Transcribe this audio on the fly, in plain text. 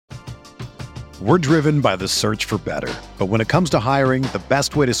We're driven by the search for better. But when it comes to hiring, the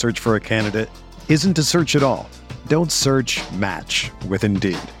best way to search for a candidate isn't to search at all. Don't search, match with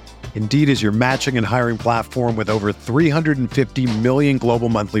Indeed. Indeed is your matching and hiring platform with over 350 million global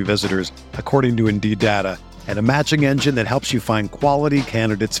monthly visitors, according to Indeed data, and a matching engine that helps you find quality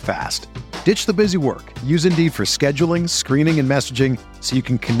candidates fast. Ditch the busy work. Use Indeed for scheduling, screening, and messaging so you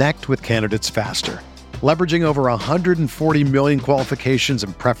can connect with candidates faster. Leveraging over 140 million qualifications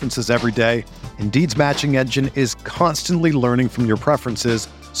and preferences every day, Indeed's matching engine is constantly learning from your preferences,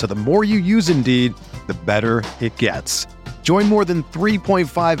 so the more you use Indeed, the better it gets. Join more than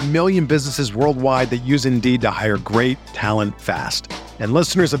 3.5 million businesses worldwide that use Indeed to hire great talent fast. And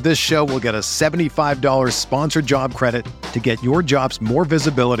listeners of this show will get a $75 sponsored job credit to get your jobs more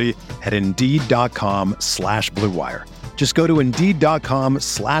visibility at Indeed.com/Blue Wire. Just go to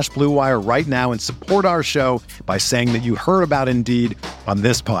Indeed.com/Blue Wire right now and support our show by saying that you heard about Indeed on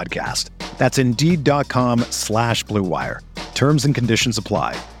this podcast. That's Indeed.com/Blue Wire. Terms and conditions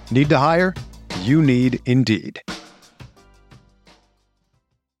apply. Need to hire? You need Indeed.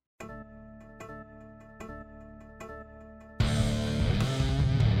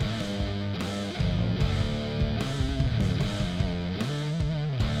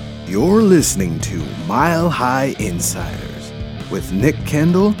 You're listening to Mile High Insiders with Nick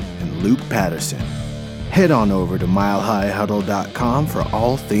Kendall and Luke Patterson. Head on over to milehighhuddle.com for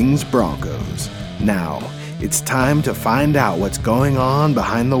all things Broncos. Now, it's time to find out what's going on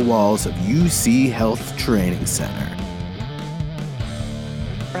behind the walls of UC Health Training Center.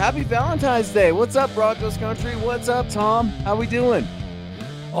 Happy Valentine's Day. What's up, Broncos country? What's up, Tom? How we doing?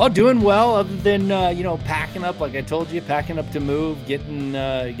 Oh, doing well, other than, packing up, like I told you, packing up to move, getting,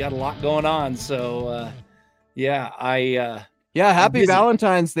 got a lot going on. So, happy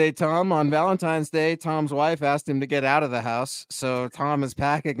Valentine's Day, Tom. On Valentine's Day, Tom's wife asked him to get out of the house. So Tom is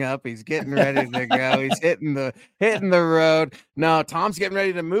packing up. He's getting ready to go. He's hitting the road. No, Tom's getting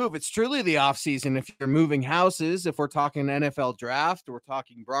ready to move. It's truly the off season. If you're moving houses, if we're talking NFL draft, we're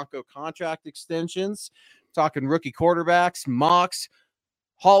talking Bronco contract extensions, talking rookie quarterbacks, mocks,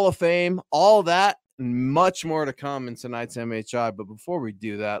 Hall of Fame, all that, and much more to come in tonight's MHI. But before we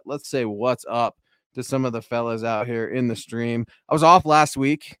do that, let's say what's up to some of the fellas out here in the stream. I was off last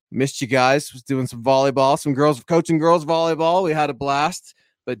week. Missed you guys. Was doing some volleyball, some girls, coaching girls volleyball. We had a blast.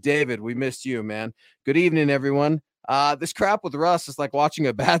 But David, we missed you, man. Good evening, everyone. This crap with Russ is like watching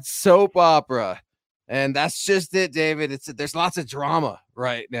a bad soap opera. And that's just it, David. There's lots of drama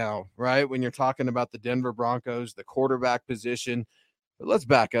right now, right? When you're talking about the Denver Broncos, the quarterback position. But let's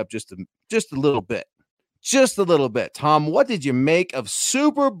back up just a little bit. Just a little bit. Tom, what did you make of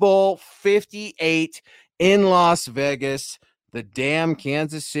Super Bowl 58 in Las Vegas? The damn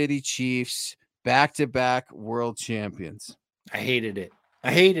Kansas City Chiefs, back-to-back world champions. I hated it.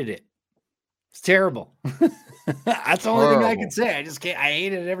 It's terrible. That's the only thing I can say. I just can't. I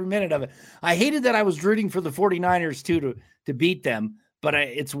hated every minute of it. I hated that I was rooting for the 49ers too to beat them, but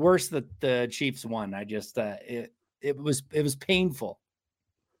it's worse that the Chiefs won. I just it was painful.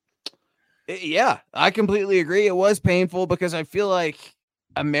 Yeah, I completely agree. It was painful because I feel like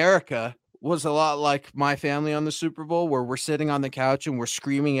America was a lot like my family on the Super Bowl, where we're sitting on the couch and we're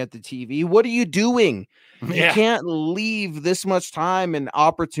screaming at the TV. What are you doing? Yeah. You can't leave this much time and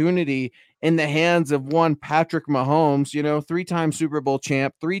opportunity in the hands of one Patrick Mahomes, 3-time Super Bowl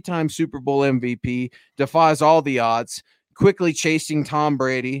champ, 3-time Super Bowl MVP, defies all the odds, quickly chasing Tom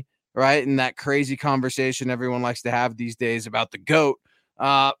Brady, right? And that crazy conversation everyone likes to have these days about the GOAT.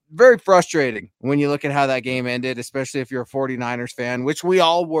 Very frustrating when you look at how that game ended, especially if you're a 49ers fan, which we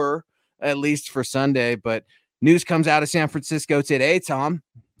all were, at least for Sunday. But news comes out of San Francisco today, Tom.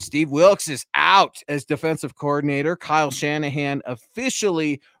 Steve Wilks is out as defensive coordinator. Kyle Shanahan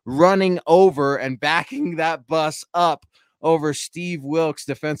officially running over and backing that bus up over Steve Wilks,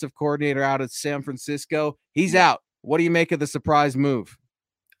 defensive coordinator out of San Francisco. He's out. What do you make of the surprise move?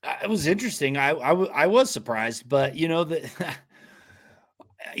 It was interesting. I was surprised, but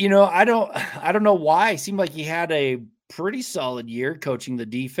I don't know why. It seemed like he had a pretty solid year coaching the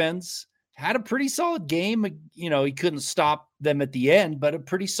defense, had a pretty solid game. He couldn't stop them at the end, but a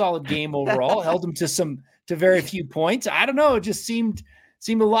pretty solid game overall. Held them to very few points. I don't know. It just seemed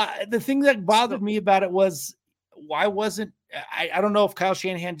a lot. The thing that bothered me about it was, why wasn't I don't know if Kyle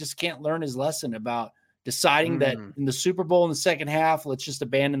Shanahan just can't learn his lesson about deciding that in the Super Bowl in the second half, let's just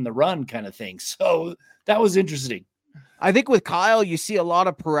abandon the run kind of thing. So that was interesting. I think with Kyle, you see a lot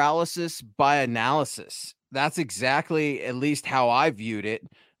of paralysis by analysis. That's exactly at least how I viewed it.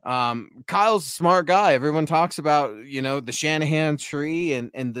 Kyle's a smart guy. Everyone talks about, the Shanahan tree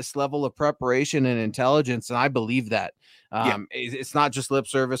and this level of preparation and intelligence. And I believe that. It's not just lip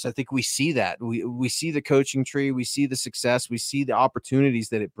service. I think we see that. We see the coaching tree. We see the success. We see the opportunities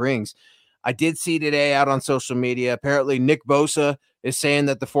that it brings. I did see today out on social media, apparently Nick Bosa is saying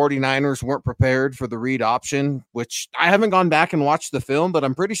that the 49ers weren't prepared for the read option, which I haven't gone back and watched the film, but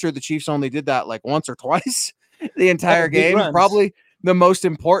I'm pretty sure the Chiefs only did that like once or twice the entire game. Probably the most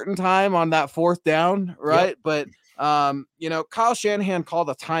important time on that fourth down, right? Yep. But, Kyle Shanahan called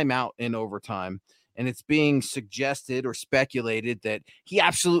a timeout in overtime. And it's being suggested or speculated that he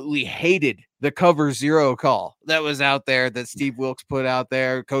absolutely hated the cover 0 call that was out there that Steve Wilks put out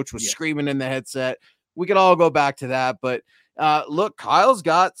there. Coach was screaming in the headset. We could all go back to that. But look, Kyle's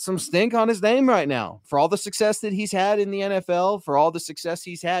got some stink on his name right now for all the success that he's had in the NFL, for all the success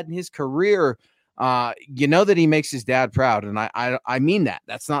he's had in his career. That he makes his dad proud. And I mean that.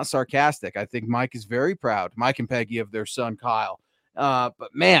 That's not sarcastic. I think Mike is very proud, Mike and Peggy, of their son, Kyle.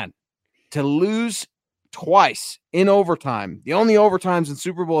 But man, to lose twice in overtime, the only overtimes in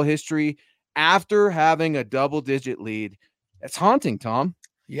Super Bowl history after having a double-digit lead, it's haunting, Tom.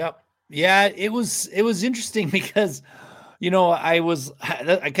 Yep. Yeah, it was interesting because,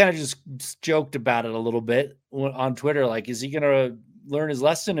 I kind of just joked about it a little bit on Twitter. Like, is he going to learn his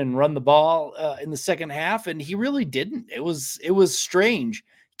lesson and run the ball in the second half? And he really didn't. It was strange.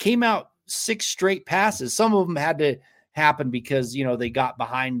 Came out 6 straight passes. Some of them had to happen because, they got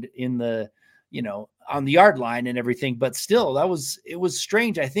behind in the, on the yard line and everything, but still it was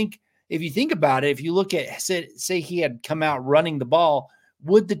strange. I think if you think about it, if you look at, say he had come out running the ball,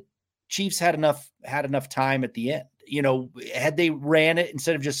 would the Chiefs had enough time at the end? Had they ran it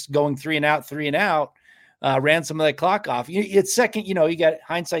instead of just going 3 and out, ran some of that clock off. It's second, you got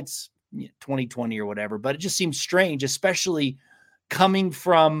hindsight's 2020 or whatever, but it just seems strange, especially coming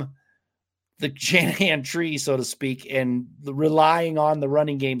from the Shanahan tree, so to speak, and relying on the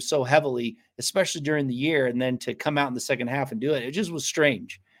running game so heavily, especially during the year, and then to come out in the second half and do it. It just was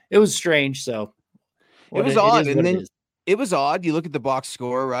strange. It was strange. So it was odd. And then it was odd. You look at the box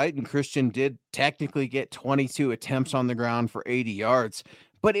score, right? And Christian did technically get 22 attempts on the ground for 80 yards,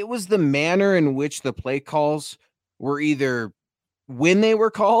 but it was the manner in which the play calls were either when they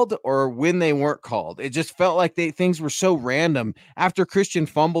were called or when they weren't called. It just felt like things were so random. After Christian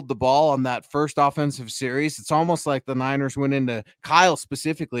fumbled the ball on that first offensive series, it's almost like the Niners went into, Kyle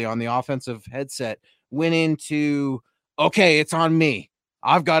specifically on the offensive headset, went into, okay, it's on me.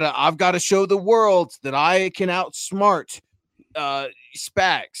 I've got to show the world that I can outsmart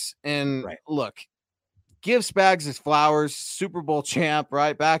Spags. And look, give Spags his flowers. Super Bowl champ,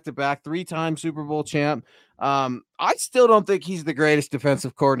 right? Back-to-back, 3-time Super Bowl champ. I still don't think he's the greatest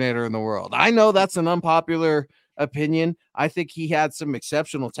defensive coordinator in the world. I know that's an unpopular opinion. I think he had some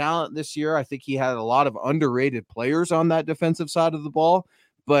exceptional talent this year. I think he had a lot of underrated players on that defensive side of the ball.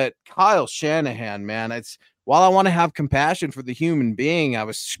 But Kyle Shanahan, man, while I want to have compassion for the human being, I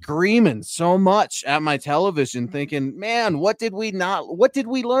was screaming so much at my television thinking, man, what did we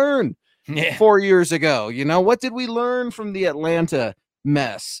learn 4 years ago? What did we learn from the Atlanta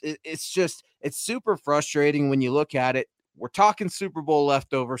mess? It's super frustrating when you look at it. We're talking Super Bowl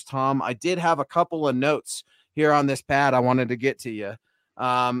leftovers, Tom. I did have a couple of notes here on this pad I wanted to get to you.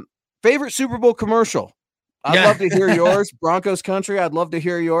 Favorite Super Bowl commercial? I'd love to hear yours. Broncos country, I'd love to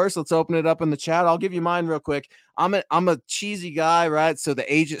hear yours. Let's open it up in the chat. I'll give you mine real quick. I'm a cheesy guy, right? So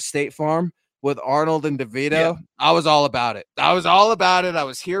the Agent State Farm with Arnold and DeVito, I was all about it. I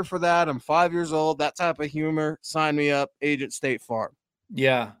was here for that. I'm 5 years old. That type of humor. Sign me up. Agent State Farm.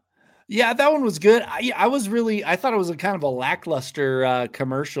 Yeah, that one was good. I thought it was a kind of a lackluster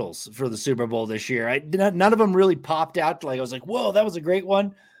commercials for the Super Bowl this year. None of them really popped out. Like I was like, whoa, that was a great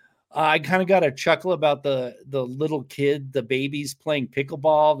one. I kind of got a chuckle about the little kid, the babies playing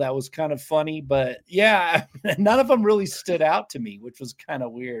pickleball. That was kind of funny, but yeah, none of them really stood out to me, which was kind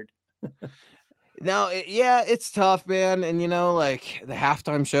of weird. No, it's tough, man. And like the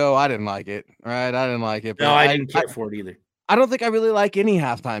halftime show, I didn't like it. Right, I didn't like it. But no, I didn't care for it either. I don't think I really like any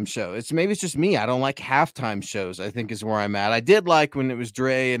halftime show. It's just me. I don't like halftime shows, I think is where I'm at. I did like when it was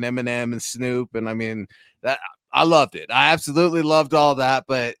Dre and Eminem and Snoop. And I mean, that I loved it. I absolutely loved all that,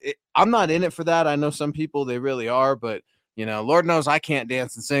 but I'm not in it for that. I know some people, they really are, but Lord knows I can't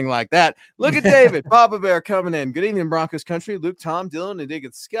dance and sing like that. Look at David, Papa Bear coming in. Good evening, Broncos country. Luke, Tom, Dylan, and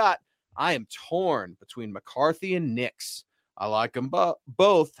Diggins Scott. I am torn between McCarthy and Nix. I like them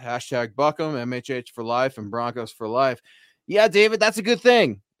both. Hashtag Buckham, MHH for life, and Broncos for life. Yeah, David, that's a good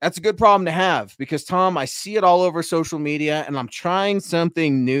thing. That's a good problem to have because, Tom, I see it all over social media, and I'm trying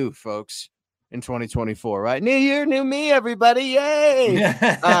something new, folks, in 2024, right? New year, new me, everybody. Yay!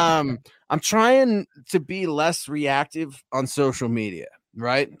 I'm trying to be less reactive on social media,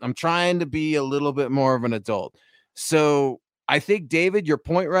 right? I'm trying to be a little bit more of an adult. So I think, David, your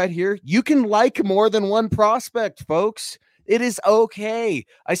point right here, you can like more than one prospect, folks. It is okay.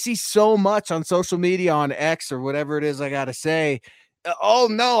 I see so much on social media, on X or whatever it is I got to say. Oh,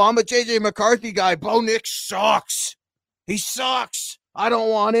 no, I'm a JJ McCarthy guy. Bo Nix sucks. He sucks. I don't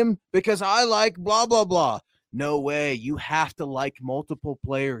want him because I like blah, blah, blah. No way. You have to like multiple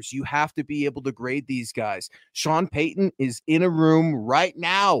players. You have to be able to grade these guys. Sean Payton is in a room right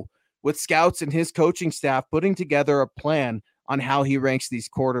now with scouts and his coaching staff putting together a plan on how he ranks these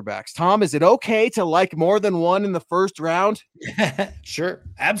quarterbacks. Tom, is it okay to like more than one in the first round? Sure.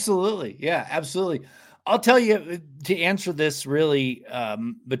 Absolutely. Yeah, absolutely. I'll tell you, to answer this really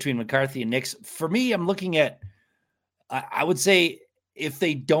between McCarthy and Nix, for me, I'm looking at, I would say if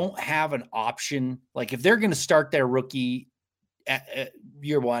they don't have an option, like if they're going to start their rookie at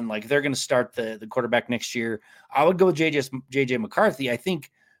year one, like if they're going to start the quarterback next year, I would go with JJ McCarthy. I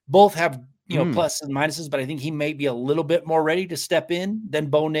think both have, pluses and minuses, but I think he may be a little bit more ready to step in than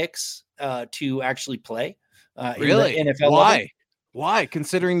Bo Nix to actually play. Really? In the NFL Why? level. Why?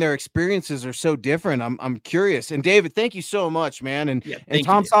 Considering their experiences are so different, I'm curious. And David, thank you so much, man. And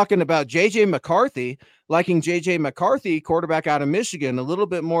Tom's talking about JJ McCarthy, liking JJ McCarthy, quarterback out of Michigan, a little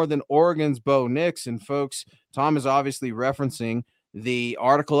bit more than Oregon's Bo Nix. And folks, Tom is obviously referencing the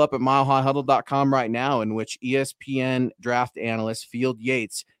article up at milehighhuddle.com right now, in which ESPN draft analyst Field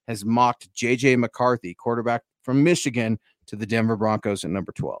Yates has mocked JJ McCarthy, quarterback from Michigan, to the Denver Broncos at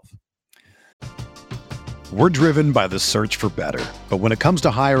number 12. We're driven by the search for better. But when it comes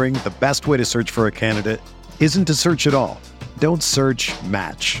to hiring, the best way to search for a candidate isn't to search at all. Don't search,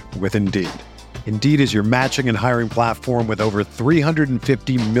 match with Indeed. Indeed is your matching and hiring platform with over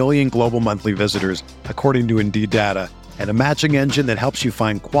 350 million global monthly visitors, according to Indeed data, and a matching engine that helps you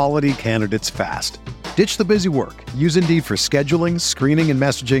find quality candidates fast. Ditch the busy work. Use Indeed for scheduling, screening, and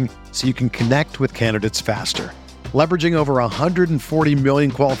messaging so you can connect with candidates faster. Leveraging over 140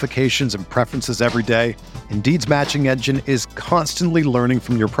 million qualifications and preferences every day, Indeed's matching engine is constantly learning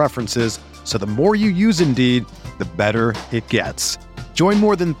from your preferences, so the more you use Indeed, the better it gets. Join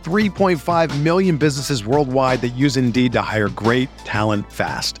more than 3.5 million businesses worldwide that use Indeed to hire great talent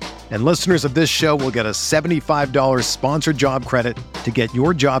fast. And listeners of this show will get a $75 sponsored job credit to get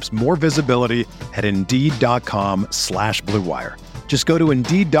your jobs more visibility at Indeed.com/Blue Wire. Just go to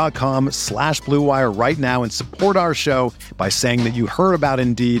Indeed.com/Blue Wire right now and support our show by saying that you heard about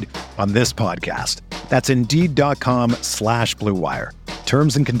Indeed on this podcast. That's Indeed.com/Blue Wire.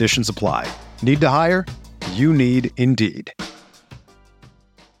 Terms and conditions apply. Need to hire? You need Indeed.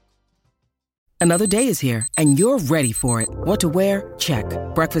 Another day is here, and you're ready for it. What to wear? Check.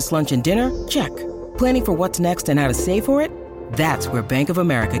 Breakfast, lunch, and dinner? Check. Planning for what's next and how to save for it? That's where Bank of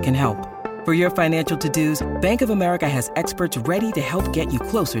America can help. For your financial to-dos, Bank of America has experts ready to help get you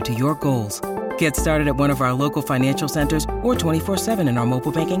closer to your goals. Get started at one of our local financial centers or 24/7 in our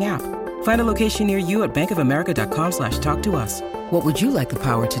mobile banking app. Find a location near you at bankofamerica.com/talktous. What would you like the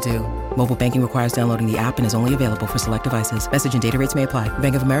power to do? Mobile banking requires downloading the app and is only available for select devices. Message and data rates may apply.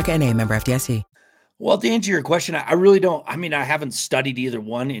 Bank of America NA, member FDIC. Well, to answer your question, I really don't. I mean, I haven't studied either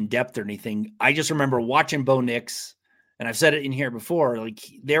one in depth or anything. I just remember watching Bo Nix, and I've said it in here before, like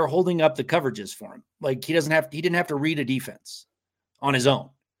they're holding up the coverages for him. Like he didn't have to read a defense on his own.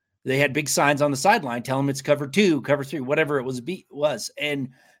 They had big signs on the sideline telling him it's cover 2, cover 3, whatever it was. And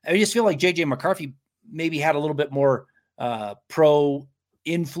I just feel like JJ McCarthy maybe had a little bit more pro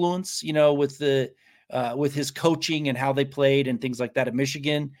influence, with his coaching and how they played and things like that at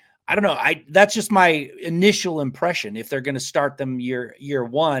Michigan. I don't know. That's just my initial impression. If they're going to start them year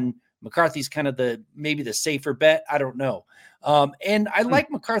one, McCarthy's kind of maybe the safer bet. I don't know. And I like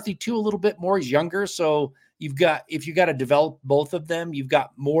McCarthy too a little bit more. He's younger, so if you got to develop both of them, you've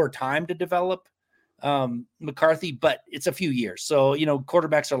got more time to develop McCarthy, but it's a few years. So,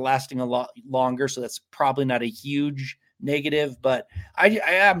 quarterbacks are lasting a lot longer, so that's probably not a huge negative, but I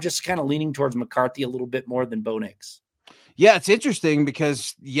am just kind of leaning towards McCarthy a little bit more than Bo Nix. Yeah, it's interesting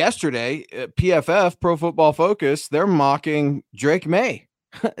because yesterday, PFF, Pro Football Focus, they're mocking Drake May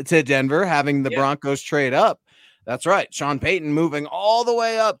to Denver, having the Broncos trade up. That's right. Sean Payton moving all the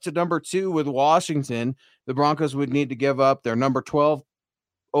way up to number 2 with Washington. The Broncos would need to give up their number 12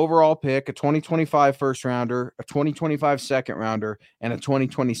 overall pick, a 2025 first rounder, a 2025 second rounder, and a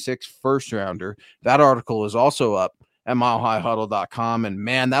 2026 first rounder. That article is also up at milehighhuddle.com. And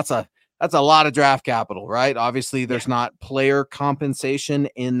man, that's a lot of draft capital, right? Obviously, there's not player compensation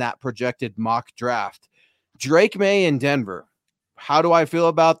in that projected mock draft. Drake May in Denver. How do I feel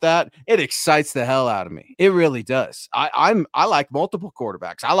about that? It excites the hell out of me. It really does. I like multiple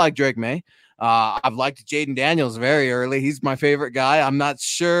quarterbacks. I like Drake May. I've liked Jaden Daniels very early. He's my favorite guy. I'm not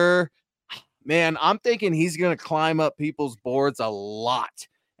sure man, I'm thinking he's going to climb up people's boards a lot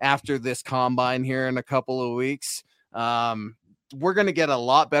after this combine here in a couple of weeks. We're going to get a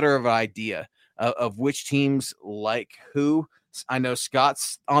lot better of an idea of which teams like who. I know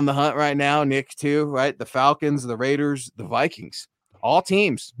Scott's on the hunt right now, Nick too, right? The Falcons, the Raiders, the Vikings, all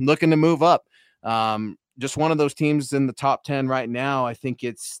teams looking to move up. Just one of those teams in the top 10 right now. I think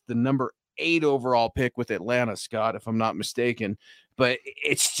it's the number 8 overall pick with Atlanta, Scott, if I'm not mistaken. But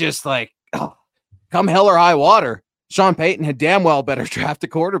it's just like, come hell or high water, Sean Payton had damn well better draft a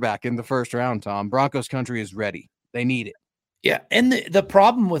quarterback in the first round, Tom. Broncos country is ready. They need it. Yeah, and the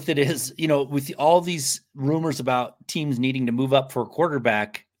problem with it is, with all these rumors about teams needing to move up for a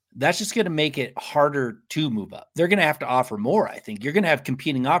quarterback, that's just going to make it harder to move up. They're going to have to offer more. I think you're going to have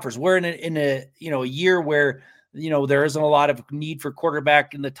competing offers. We're in a year where there isn't a lot of need for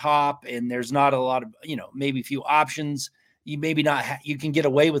quarterback in the top, and there's not a lot of maybe a few options. You maybe not you can get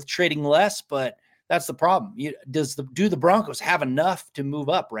away with trading less, but that's the problem. Do the Broncos have enough to move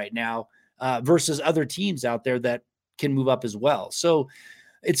up right now versus other teams out there that can move up as well? So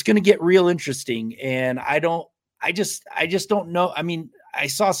it's going to get real interesting. And I just don't know. I mean, I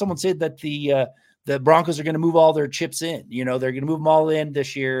saw someone say that the Broncos are going to move all their chips in, they're going to move them all in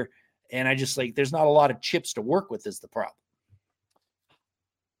this year. And I just there's not a lot of chips to work with is the problem.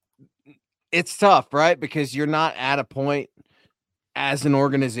 It's tough, right? Because you're not at a point as an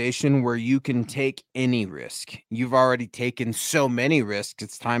organization where you can take any risk. You've already taken so many risks.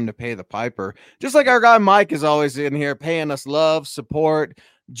 It's time to pay the piper. Just like our guy Mike is always in here paying us love, support,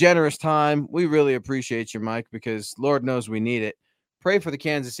 generous time. We really appreciate you, Mike, because Lord knows we need it. Pray for the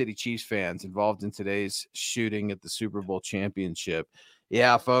Kansas City Chiefs fans involved in today's shooting at the Super Bowl championship.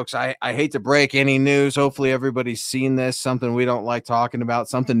 Yeah, folks, I hate to break any news. Hopefully everybody's seen this, something we don't like talking about,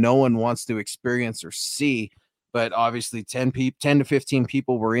 something no one wants to experience or see. But obviously 10 to 15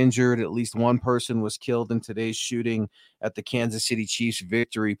 people were injured. At least one person was killed in today's shooting at the Kansas City Chiefs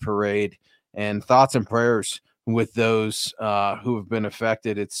victory parade. And thoughts and prayers with those who have been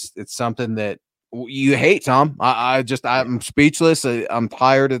affected. It's something that you hate, Tom. I'm speechless. I'm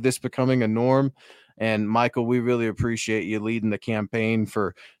tired of this becoming a norm. And Michael, we really appreciate you leading the campaign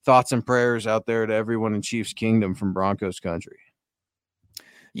for thoughts and prayers out there to everyone in Chiefs Kingdom from Broncos country.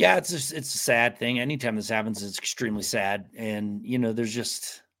 Yeah, it's a sad thing. Anytime this happens, it's extremely sad. And,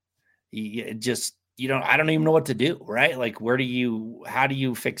 there's I don't even know what to do, right? Like, how do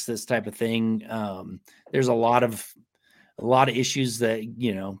you fix this type of thing? There's a lot of issues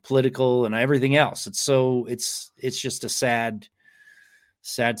that, political and everything else. It's just a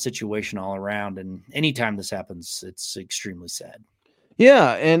sad situation all around. And anytime this happens, it's extremely sad.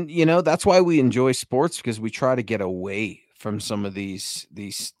 Yeah. And, that's why we enjoy sports, because we try to get away from some of these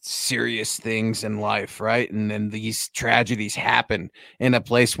serious things in life, right? And then these tragedies happen in a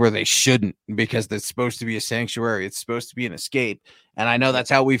place where they shouldn't, because it's supposed to be a sanctuary. It's supposed to be an escape. And I know that's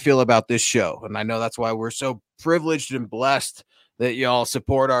how we feel about this show. And I know that's why we're so privileged and blessed that y'all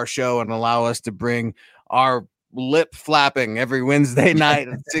support our show and allow us to bring our lip flapping every Wednesday night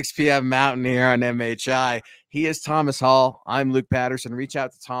at 6 p.m. Mountain here on MHI. He is Thomas Hall. I'm Luke Patterson. Reach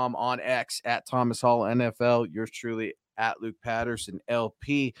out to Tom on X at Thomas Hall NFL. Yours truly at Luke Patterson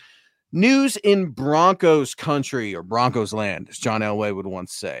LP. News in Broncos country, or Broncos land, as John Elway would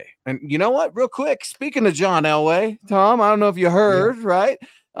once say. And you know what? Real quick, speaking of John Elway, Tom, I don't know if you heard, right?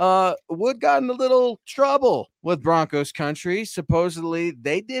 Wood got in a little trouble with Broncos country. Supposedly,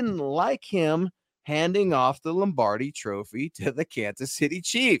 they didn't like him handing off the Lombardi trophy to the Kansas City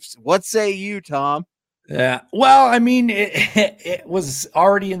Chiefs. What say you, Tom? Yeah. Well, I mean, it was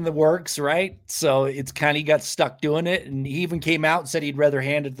already in the works, right? So it's kind of got stuck doing it. And he even came out and said he'd rather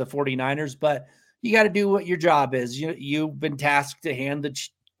hand it to the 49ers, but you got to do what your job is. You've been tasked to hand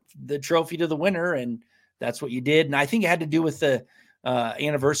the trophy to the winner, and that's what you did. And I think it had to do with the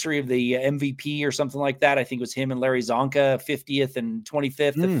anniversary of the MVP or something like that. I think it was him and Larry Zonka, 50th and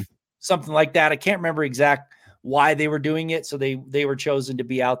 25th, something like that. I can't remember exact why they were doing it. So they were chosen to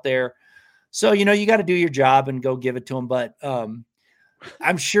be out there. So, you got to do your job and go give it to him. But I'm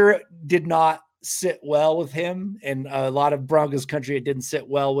sure it did not sit well with him, and a lot of Broncos country it didn't sit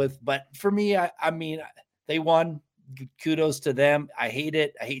well with. But for me, I mean, they won. Kudos to them. I hate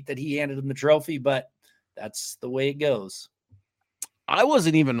it. I hate that he handed them the trophy, but that's the way it goes. I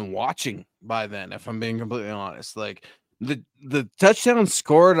wasn't even watching by then, if I'm being completely honest. Like, the touchdown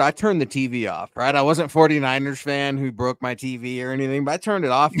scored, I turned the TV off, right? I wasn't 49ers fan who broke my TV or anything, but I turned it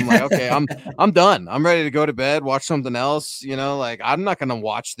off. I'm like, okay, I'm done. I'm ready to go to bed, watch something else. Like, I'm not going to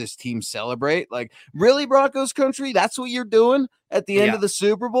watch this team celebrate. Like, really, Broncos country? That's what you're doing at the end of the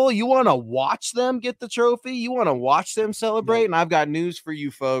Super Bowl? You want to watch them get the trophy? You want to watch them celebrate? And I've got news for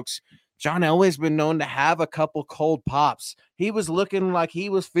you folks. John Elway's been known to have a couple cold pops. He was looking like he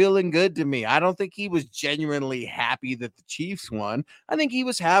was feeling good to me. I don't think he was genuinely happy that the Chiefs won. I think he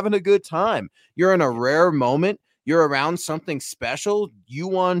was having a good time. You're in a rare moment. You're around something special. You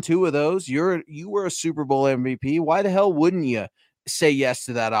won 2 of those. You were a Super Bowl MVP. Why the hell wouldn't you say yes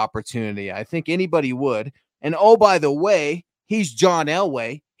to that opportunity? I think anybody would. And oh, by the way, he's John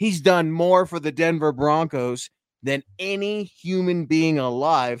Elway. He's done more for the Denver Broncos than any human being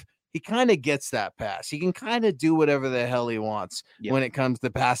alive. He kind of gets that pass. He can kind of do whatever the hell he wants when it comes to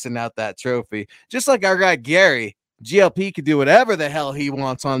passing out that trophy. Just like our guy Gary, GLP could do whatever the hell he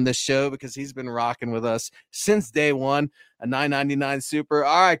wants on this show because he's been rocking with us since day one, a $9.99 super.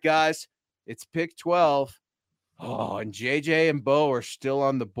 All right, guys, it's pick 12. Oh, and JJ and Bo are still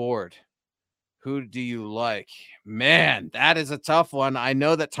on the board. Who do you like? Man, that is a tough one. I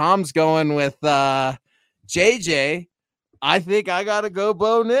know that Tom's going with JJ. I think I got to go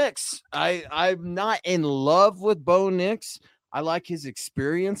Bo Nix. I'm not in love with Bo Nix. I like his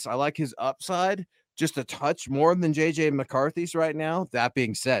experience. I like his upside just a touch more than JJ McCarthy's right now. That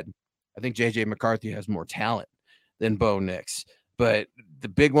being said, I think JJ McCarthy has more talent than Bo Nix. But the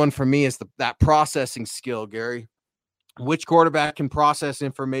big one for me is that processing skill, Gary. Which quarterback can process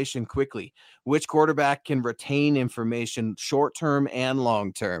information quickly? Which quarterback can retain information short-term and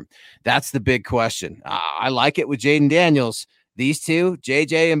long-term? That's the big question. I like it with Jaden Daniels. These two,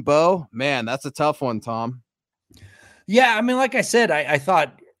 JJ and Bo, man, that's a tough one, Tom. Yeah, I mean, like I said, I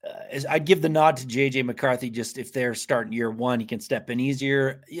thought I'd give the nod to JJ McCarthy. Just if they're starting year one, he can step in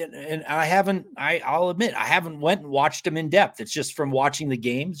easier. And I'll admit, I haven't went and watched him in depth. It's just from watching the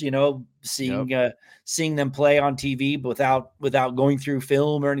games, seeing them play on TV without going through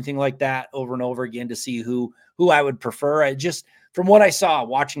film or anything like that over and over again to see who I would prefer. I just, from what I saw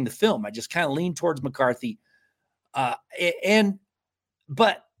watching the film, I just kind of leaned towards McCarthy. But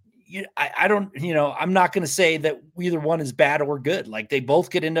I don't, I'm not going to say that either one is bad or good. Like they both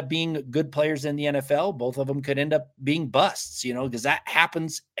could end up being good players in the NFL. Both of them could end up being busts, because that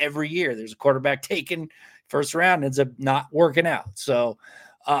happens every year. There's a quarterback taken first round, ends up not working out. So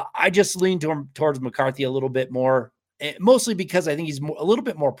I just lean towards McCarthy a little bit more, mostly because I think he's a little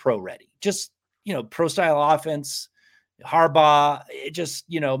bit more pro ready. Just, pro style offense. Harbaugh, it just,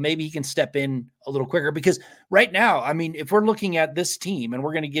 maybe he can step in a little quicker because right now, I mean, if we're looking at this team and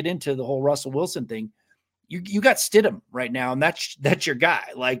we're going to get into the whole Russell Wilson thing, you got Stidham right now. And that's your guy.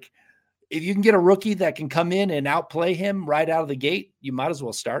 Like if you can get a rookie that can come in and outplay him right out of the gate, you might as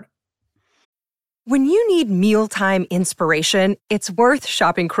well start. When you need mealtime inspiration, it's worth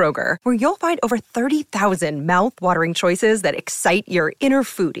shopping Kroger, where you'll find over 30,000 mouth-watering choices that excite your inner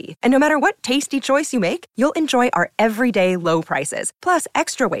foodie. And no matter what tasty choice you make, you'll enjoy our everyday low prices, plus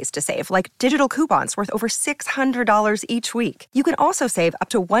extra ways to save, like digital coupons worth over $600 each week. You can also save up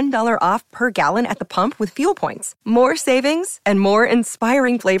to $1 off per gallon at the pump with fuel points. More savings and more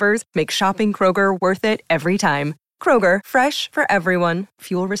inspiring flavors make shopping Kroger worth it every time. Kroger, fresh for everyone.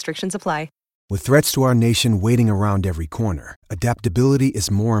 Fuel restrictions apply. With threats to our nation waiting around every corner, adaptability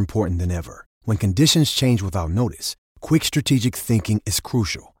is more important than ever. When conditions change without notice, quick strategic thinking is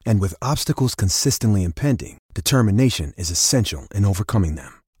crucial. And with obstacles consistently impending, determination is essential in overcoming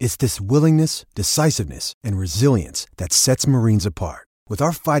them. It's this willingness, decisiveness, and resilience that sets Marines apart. With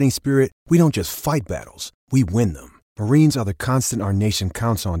our fighting spirit, we don't just fight battles, we win them. Marines are the constant our nation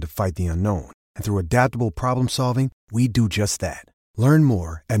counts on to fight the unknown. And through adaptable problem solving, we do just that. Learn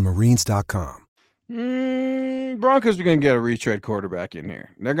more at marines.com. Broncos are going to get a retread quarterback in here.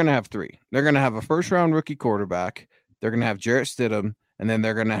 They're going to have 3. They're going to have a first-round rookie quarterback. They're going to have Jarrett Stidham, and then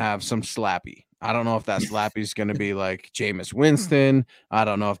they're going to have some slappy. I don't know if that slappy's going to be like Jameis Winston. I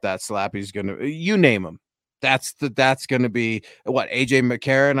don't know if that slappy's going to – you name them. That's going to be what AJ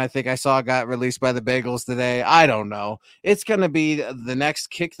McCarron, I think I saw, got released by the Bengals today. I don't know. It's going to be the next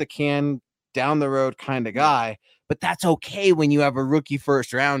kick the can down the road kind of guy, but that's okay when you have a rookie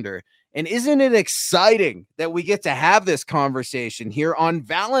first rounder. And isn't it exciting that we get to have this conversation here on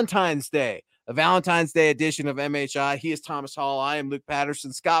Valentine's Day, a Valentine's Day edition of MHI? He is Thomas Hall. I am Luke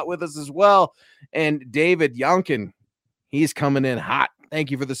Patterson. Scott with us as well. And David Youngkin, he's coming in hot.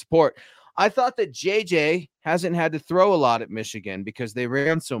 Thank you for the support. I thought that JJ hasn't had to throw a lot at Michigan because they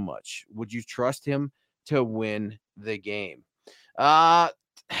ran so much. Would you trust him to win the game?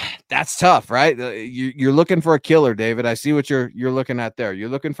 That's tough, right? You're looking for a killer, David. I see what you're looking at there. You're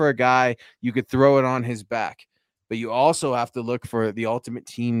looking for a guy you could throw it on his back, but you also have to look for the ultimate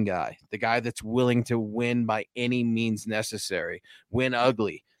team guy, the guy that's willing to win by any means necessary, win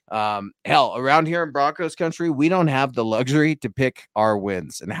ugly. Hell, around here in Broncos country, we don't have the luxury to pick our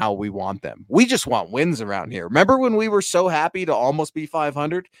wins and how we want them. We just want wins around here. Remember when we were so happy to almost be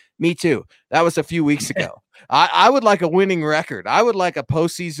 500? Me too. That was a few weeks ago. I would like a winning record. I would like a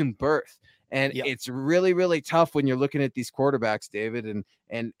postseason berth. And it's really, really tough when you're looking at these quarterbacks, David.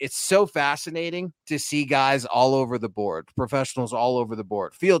 And it's so fascinating to see guys all over the board, professionals all over the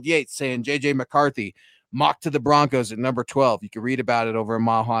board. Field Yates saying JJ McCarthy mocked to the Broncos at number 12. You can read about it over at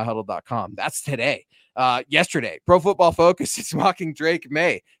milehighhuddle.com. That's today. Yesterday, Pro Football Focus is mocking Drake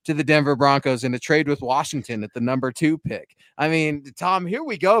May to the Denver Broncos in a trade with Washington at the number 2 pick. I mean, Tom, here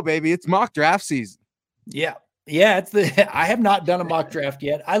we go, baby. It's mock draft season. Yeah. Yeah, I have not done a mock draft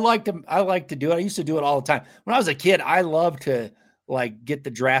yet. I like to do it. I used to do it all the time. When I was a kid, I loved to get the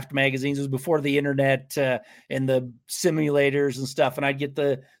draft magazines. It was before the internet and the simulators and stuff. And I'd get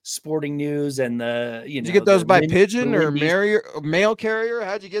the Sporting News and Did you get those by pigeon or mail carrier?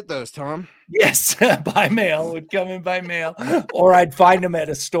 How'd you get those, Tom? Yes, by mail. Would come in by mail, or I'd find them at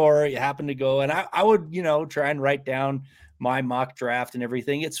a store. You happen to go, and I would try and write down my mock draft and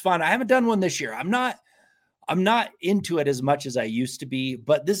everything. It's fun. I haven't done one this year. I'm not into it as much as I used to be,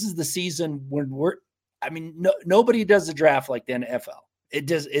 but this is the season when nobody does a draft like the NFL.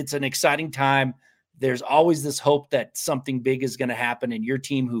 It's an exciting time. There's always this hope that something big is going to happen. And your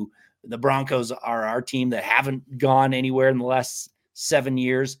team, the Broncos are our team that haven't gone anywhere in the last 7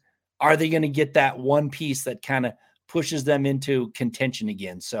 years. Are they going to get that one piece that kind of pushes them into contention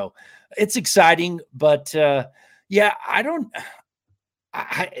again? So it's exciting, but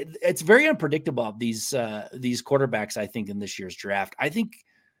it's very unpredictable, these quarterbacks, I think, in this year's draft. I think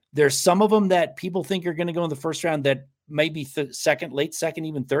there's some of them that people think are going to go in the first round that may be late second,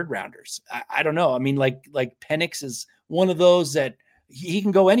 even third rounders. I don't know. I mean, like Penix is one of those that he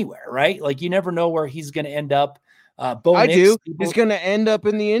can go anywhere, right? Like you never know where he's going to end up. He's going to end up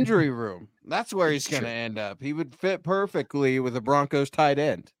in the injury room. That's where he's going to end up. He would fit perfectly with a Broncos tight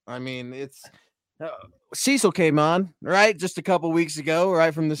end. I mean, it's Cecil came on, right, just a couple weeks ago,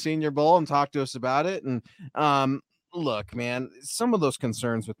 right from the Senior Bowl, and talked to us about it. And look, man, some of those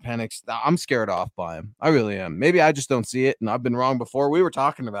concerns with Penix, I'm scared off by him. I really am. Maybe I just don't see it, and I've been wrong before. We were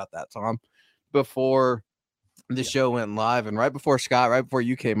talking about that, Tom, before the show went live, and right before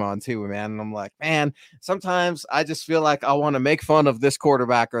you came on too, man. And I'm like, man, sometimes I just feel like I want to make fun of this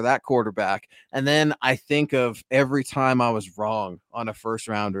quarterback or that quarterback, and then I think of every time I was wrong on a first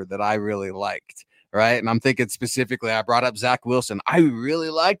rounder that I really liked. Right. And I'm thinking specifically, I brought up Zach Wilson. I really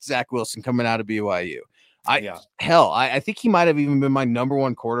liked Zach Wilson coming out of BYU. I think he might have even been my number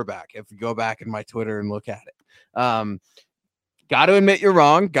 1 quarterback if you go back in my Twitter and look at it. Got to admit you're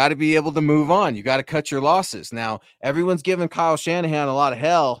wrong. Got to be able to move on. You got to cut your losses. Now, everyone's giving Kyle Shanahan a lot of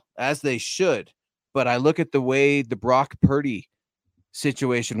hell, as they should. But I look at the way the Brock Purdy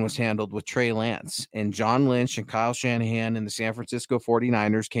situation was handled with Trey Lance, and John Lynch and Kyle Shanahan and the San Francisco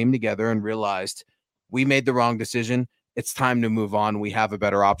 49ers came together and realized we made the wrong decision. It's time to move on. We have a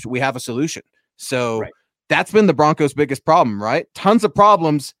better option. We have a solution. So That's been the Broncos' biggest problem, right? Tons of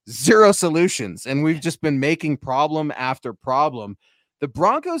problems, zero solutions. And we've just been making problem after problem. The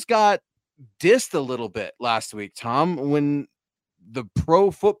Broncos got dissed a little bit last week, Tom, when the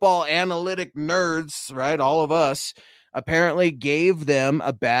pro football analytic nerds, right, all of us, apparently gave them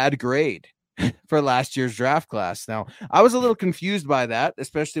a bad grade for last year's draft class. Now, I was a little confused by that,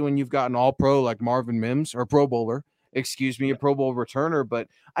 especially when you've got an all-pro like Marvin Mims, or Pro Bowler, a Pro Bowl returner. But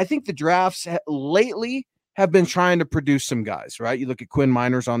I think the drafts lately have been trying to produce some guys, right? You look at Quinn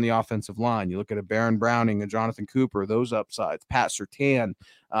Miners on the offensive line. You look at a Baron Browning, a Jonathan Cooper, those upsides, Pat Surtain.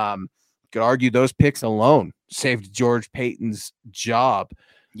 Could argue those picks alone saved George Payton's job.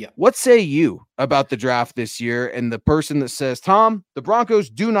 Yeah. What say you about the draft this year and the person that says, Tom, the Broncos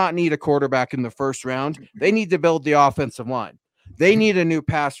do not need a quarterback in the first round. They need to build the offensive line. They need a new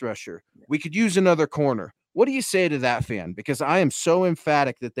pass rusher. We could use another corner. What do you say to that fan? Because I am so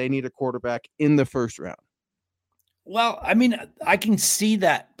emphatic that they need a quarterback in the first round. Well, I mean, I can see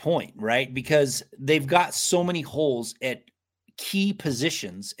that point, right? Because they've got so many holes at key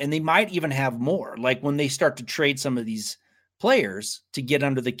positions, and they might even have more. Like when they start to trade some of these players to get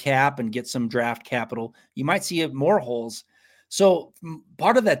under the cap and get some draft capital, you might see more holes. So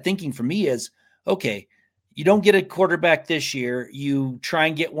part of that thinking for me is, okay, you don't get a quarterback this year, you try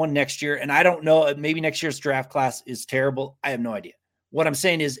and get one next year. And I don't know, maybe next year's draft class is terrible. I have no idea. What I'm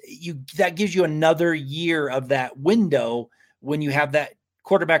saying is that gives you another year of that window when you have that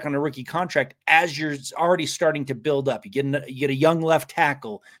quarterback on a rookie contract, as you're already starting to build up. You get a young left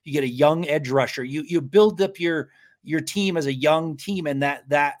tackle, you get a young edge rusher, you build up your team as a young team, and that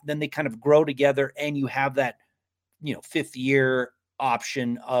then they kind of grow together, and you have that, fifth year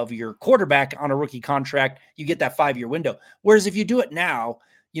option of your quarterback on a rookie contract. You get that 5-year window. Whereas if you do it now,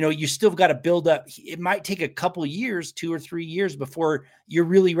 you still got to build up. It might take a couple of years, 2 or 3 years before you're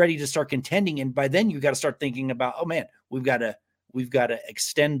really ready to start contending. And by then you got to start thinking about, oh man, we've got to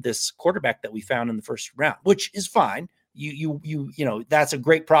extend this quarterback that we found in the first round, which is fine. That's a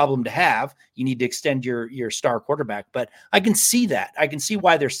great problem to have. You need to extend your star quarterback, but I can see that. I can see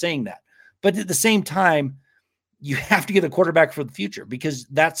why they're saying that. But at the same time, you have to get a quarterback for the future, because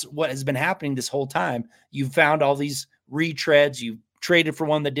that's what has been happening this whole time. You've found all these retreads. You've traded for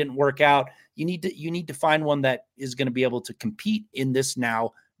one that didn't work out. You need to find one that is going to be able to compete in this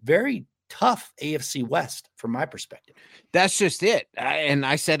now very tough AFC West from my perspective. That's just it. And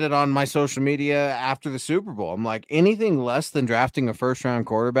I said it on my social media after the Super Bowl. I'm like, anything less than drafting a first-round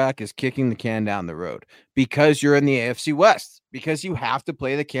quarterback is kicking the can down the road, because you're in the AFC West, because you have to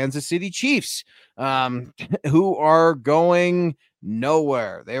play the Kansas City Chiefs, who are going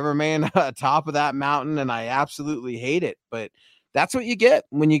nowhere. They remain atop of that mountain, and I absolutely hate it. But that's what you get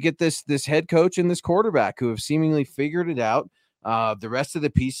when you get this head coach and this quarterback who have seemingly figured it out. The rest of the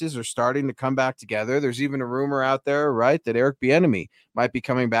pieces are starting to come back together. There's even a rumor out there, right, that Eric Bieniemy might be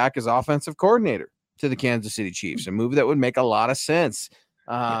coming back as offensive coordinator to the Kansas City Chiefs, a move that would make a lot of sense.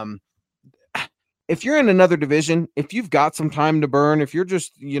 If you're in another division, if you've got some time to burn, if you're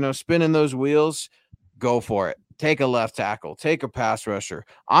just, spinning those wheels, go for it. Take a left tackle, take a pass rusher.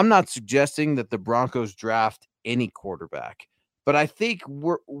 I'm not suggesting that the Broncos draft any quarterback, but I think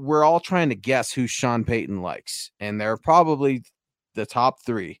we're all trying to guess who Sean Payton likes, and they're probably the top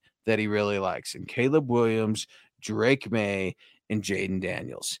 3 that he really likes, and Caleb Williams, Drake May, and Jaden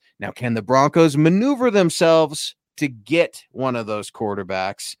Daniels. Now, can the Broncos maneuver themselves to get one of those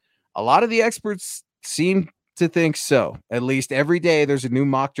quarterbacks? A lot of the experts seem to think so. At least every day there's a new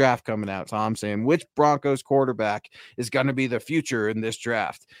mock draft coming out, Tom, saying which Broncos quarterback is going to be the future in this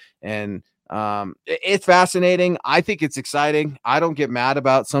draft. And it's fascinating. I think it's exciting. I don't get mad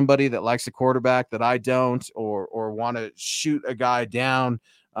about somebody that likes a quarterback that I don't, or want to shoot a guy down.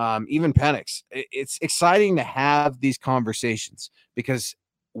 Even Penix. It's exciting to have these conversations, because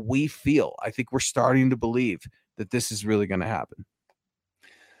I think we're starting to believe that this is really going to happen.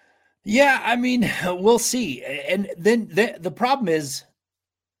 Yeah, I mean, we'll see. And then the problem is,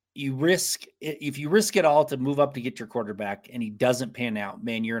 if you risk it all to move up to get your quarterback and he doesn't pan out,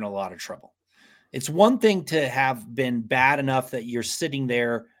 man, you're in a lot of trouble. It's one thing to have been bad enough that you're sitting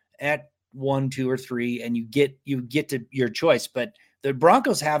there at 1, 2, or 3, and you get to your choice. But the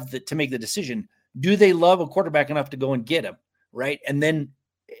Broncos have to make the decision. Do they love a quarterback enough to go and get him? Right. And then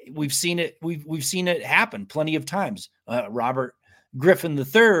we've seen it. We've seen it happen plenty of times. Robert Griffin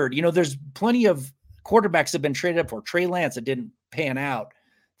III, there's plenty of quarterbacks that have been traded up for. Trey Lance that didn't pan out.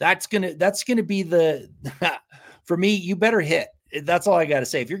 That's going to be for me, you better hit. That's all I got to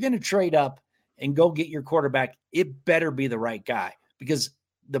say. If you're going to trade up and go get your quarterback, it better be the right guy, because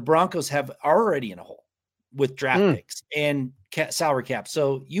the Broncos have already in a hole with draft picks and salary cap.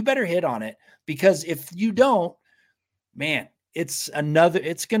 So you better hit on it, because if you don't, man, it's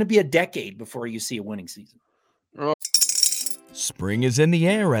going to be a decade before you see a winning season. Spring is in the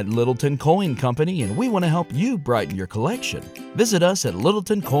air at Littleton Coin Company, and we want to help you brighten your collection. Visit us at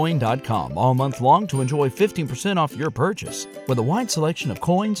littletoncoin.com all month long to enjoy 15% off your purchase. With a wide selection of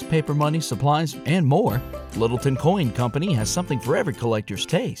coins, paper money, supplies, and more, Littleton Coin Company has something for every collector's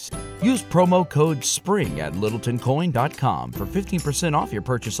taste. Use promo code SPRING at littletoncoin.com for 15% off your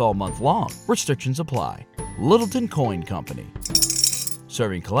purchase all month long. Restrictions apply. Littleton Coin Company.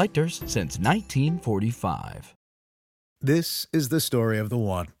 Serving collectors since 1945. This is the story of the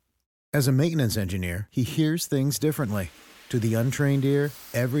one. As a maintenance engineer, he hears things differently. To the untrained ear,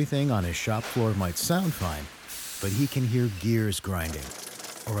 everything on his shop floor might sound fine, but he can hear gears grinding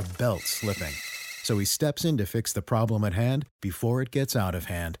or a belt slipping. So he steps in to fix the problem at hand before it gets out of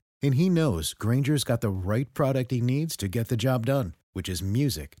hand. And he knows Grainger's got the right product he needs to get the job done, which is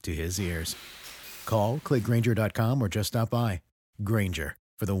music to his ears. Call, click Grainger.com, or just stop by. Grainger,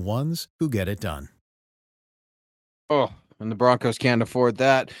 for the ones who get it done. Oh, and the Broncos can't afford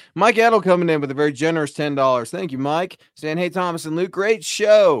that. Mike Edel coming in with a very generous $10. Thank you, Mike. Saying, hey, Thomas and Luke, great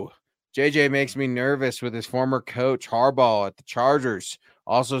show. JJ makes me nervous with his former coach, Harbaugh, at the Chargers.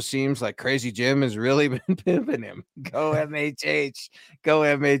 Also seems like Crazy Jim has really been pimping him. Go MHH. Go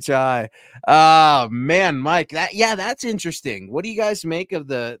MHI. Oh, man, Mike, that's interesting. What do you guys make of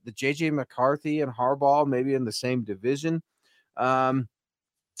the JJ McCarthy and Harbaugh maybe in the same division?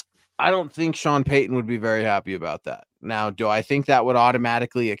 I don't think Sean Payton would be very happy about that. Now, do I think that would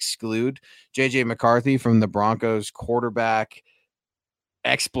automatically exclude JJ McCarthy from the Broncos quarterback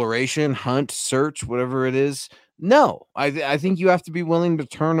exploration, hunt, search, whatever it is? No, I think you have to be willing to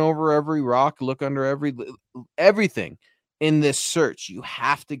turn over every rock, look under everything in this search. You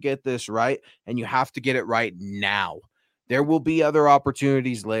have to get this right, and you have to get it right now. There will be other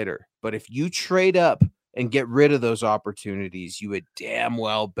opportunities later, but if you trade up and get rid of those opportunities, you would damn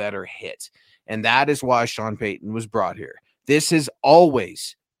well better hit. And that is why Sean Payton was brought here. This has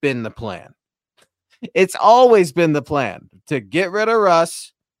always been the plan. It's always been the plan to get rid of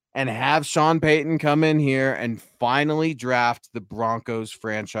Russ and have Sean Payton come in here and finally draft the Broncos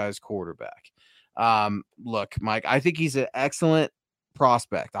franchise quarterback. Look, Mike, I think he's an excellent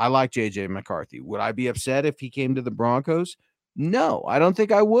prospect. I like JJ McCarthy. Would I be upset if he came to the Broncos? No, I don't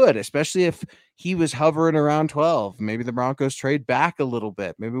think I would, especially if he was hovering around 12. Maybe the Broncos trade back a little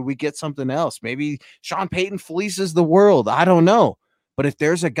bit. Maybe we get something else. Maybe Sean Payton fleeces the world. I don't know. But if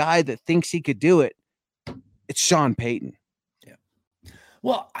there's a guy that thinks he could do it, it's Sean Payton.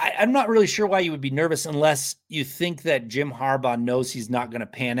 Well, I'm not really sure why you would be nervous unless you think that Jim Harbaugh knows he's not going to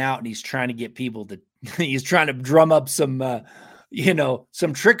pan out and he's trying to get people to he's trying to drum up some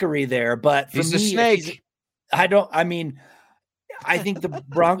some trickery there. But for he's me, a snake. I think the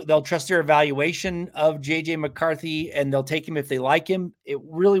Broncos, they'll trust their evaluation of JJ McCarthy and they'll take him if they like him. It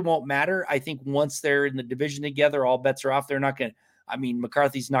really won't matter. I think once they're in the division together, all bets are off. They're not going to,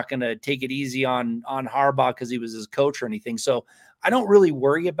 McCarthy's not going to take it easy on Harbaugh because he was his coach or anything. So I don't really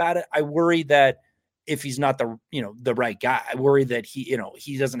worry about it. I worry that if he's not the right guy, I worry that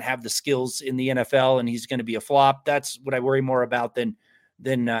he doesn't have the skills in the NFL and he's going to be a flop. That's what I worry more about than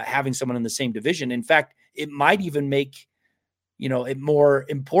having someone in the same division. In fact, it might even make it more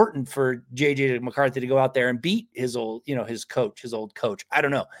important for JJ McCarthy to go out there and beat his old coach. I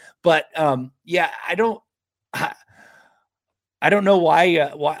don't know. But I don't know why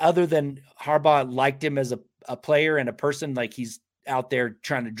other than Harbaugh liked him as a player and a person, like he's out there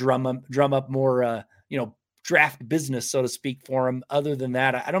trying to drum up more, draft business, so to speak, for him. Other than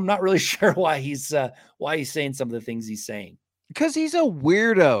that, I'm not really sure why he's saying some of the things he's saying. Because he's a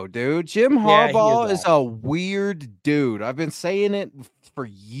weirdo, dude. Jim Harbaugh is a weird dude. I've been saying it for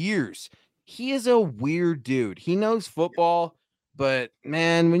years. He is a weird dude. He knows football, but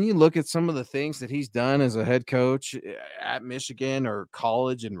man, when you look at some of the things that he's done as a head coach at Michigan or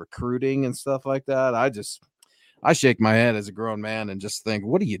college and recruiting and stuff like that, I shake my head as a grown man and just think,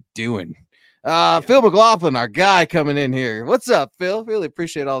 what are you doing? Phil McLaughlin, our guy coming in here. What's up, Phil? Really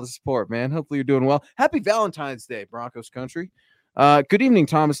appreciate all the support, man. Hopefully you're doing well. Happy Valentine's Day, Broncos country. Good evening,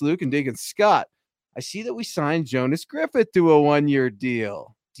 Thomas, Luke, and Deacon Scott. I see that we signed Jonas Griffith to a 1-year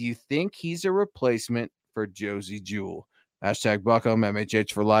deal. Do you think he's a replacement for Josie Jewell? Hashtag Buckham,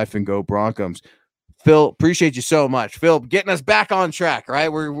 MHH for life, and go Broncos. Phil, appreciate you so much. Phil, getting us back on track, right?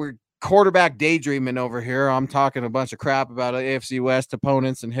 We're quarterback daydreaming over here. I'm talking a bunch of crap about AFC West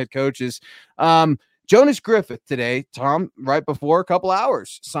opponents and head coaches. Jonas Griffith today, Tom, right before a couple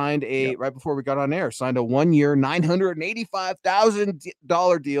hours, right before we got on air, signed a 1-year,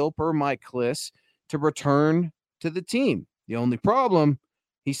 $985,000 deal per Mike Kliss to return to the team. The only problem,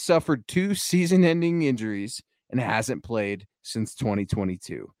 he suffered 2 season-ending injuries and hasn't played since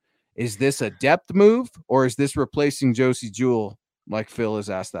 2022. Is this a depth move or is this replacing Josie Jewell? Like Phil has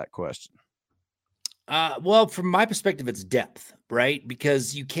asked that question. Well, from my perspective, it's depth, right?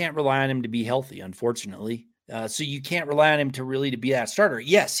 Because you can't rely on him to be healthy, unfortunately. So you can't rely on him to be that starter.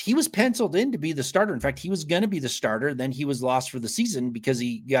 Yes, he was penciled in to be the starter. In fact, he was going to be the starter. Then he was lost for the season because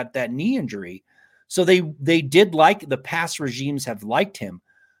he got that knee injury. So they did like the past regimes have liked him.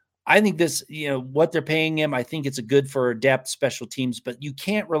 I think this, what they're paying him, I think it's a good for depth special teams, but you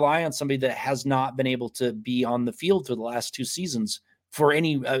can't rely on somebody that has not been able to be on the field for the last 2 seasons for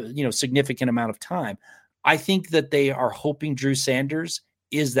any, significant amount of time. I think that they are hoping Drew Sanders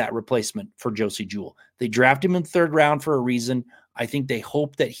is that replacement for Josie Jewell. They draft him in the 3rd round for a reason. I think they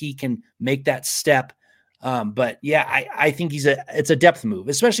hope that he can make that step. But yeah, I think it's a depth move,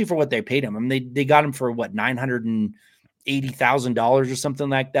 especially for what they paid him. I mean, they got him for what, $980,000 or something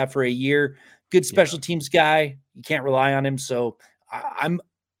like that for a year. Good special teams guy. You can't rely on him. So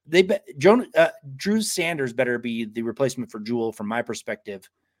Drew Sanders better be the replacement for Jewell from my perspective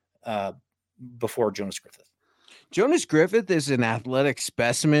before Jonas Griffith. Jonas Griffith is an athletic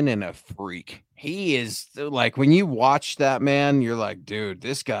specimen and a freak. He is like, when you watch that man, you're like, dude,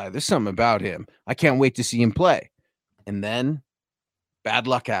 this guy, there's something about him. I can't wait to see him play. And then bad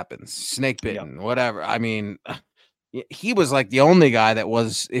luck happens. Snake bitten, whatever. I mean, he was like the only guy that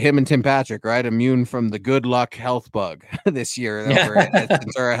was him and Tim Patrick, right? Immune from the good luck health bug this year over at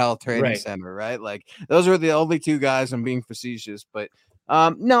Centura Health Training Center, right? Like those were the only 2 guys. I'm being facetious, but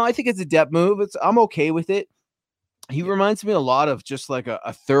no, I think it's a depth move. I'm okay with it. He reminds me a lot of just like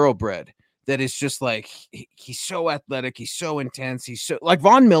a thoroughbred that is just like, he's so athletic. He's so intense. He's so like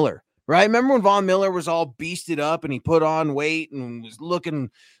Von Miller, right? Remember when Von Miller was all beasted up and he put on weight and was looking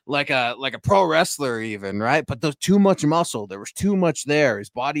like a pro wrestler even, right? But there's too much muscle. There was too much there. His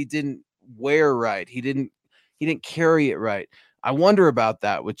body didn't wear right. He didn't carry it right. I wonder about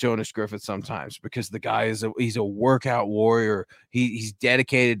that with Jonas Griffith sometimes, because the guy he's a workout warrior. He's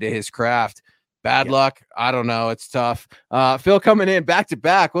dedicated to his craft. Bad luck. I don't know. It's tough. Phil coming in back to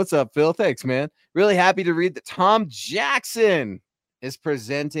back. What's up, Phil? Thanks, man. Really happy to read that Tom Jackson is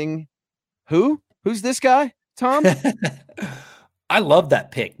presenting. Who's this guy, Tom? I love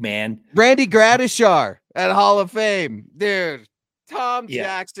that pick, man. Randy Gradishar at Hall of Fame. Dude, Tom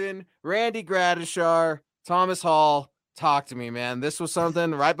Jackson, Randy Gradishar, Thomas Hall. Talk to me, man. This was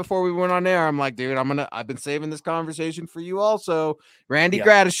something right before we went on air. I'm like, dude, I've been saving this conversation for you also. Randy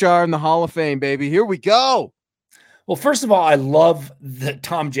Gradishar in the Hall of Fame, baby. Here we go. Well, first of all, I love the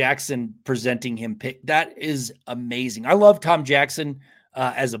Tom Jackson presenting him pick. That is amazing. I love Tom Jackson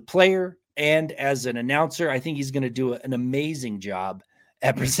as a player and as an announcer. I think he's going to do an amazing job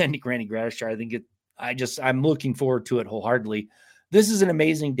at presenting Randy Gradishar. I think I'm looking forward to it wholeheartedly. This is an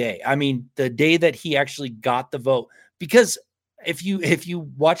amazing day. I mean, the day that he actually got the vote, because if you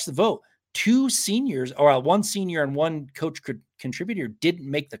watch the vote, two seniors, or one senior and one coach contributor, didn't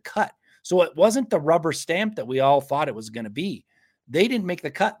make the cut. So it wasn't the rubber stamp that we all thought it was going to be. They didn't make the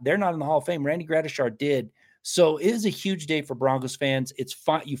cut. They're not in the Hall of Fame. Randy Gradishar did. So it is a huge day for Broncos fans. It's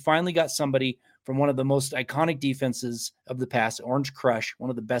fine. You finally got somebody from one of the most iconic defenses of the past, Orange Crush, one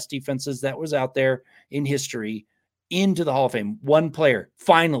of the best defenses that was out there in history, into the Hall of Fame. One player,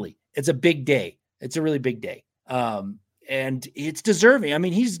 finally. It's a big day. It's a really big day. And it's deserving. I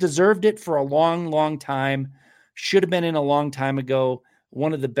mean, he's deserved it for a long, long time. Should have been in a long time ago.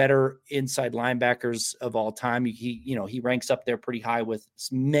 One of the better inside linebackers of all time. He ranks up there pretty high with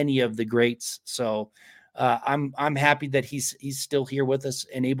many of the greats. So I'm happy that he's still here with us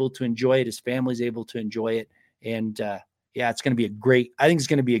and able to enjoy it. His family's able to enjoy it. And it's going to be I think it's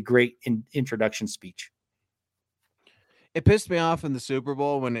going to be a great introduction speech. It pissed me off in the Super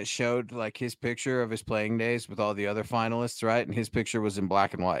Bowl when it showed like his picture of his playing days with all the other finalists, right? And his picture was in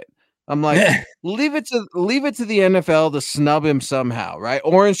black and white. I'm like, leave it to the NFL to snub him somehow, right?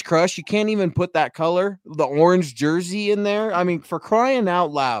 Orange Crush, you can't even put that color, the orange jersey in there. I mean, for crying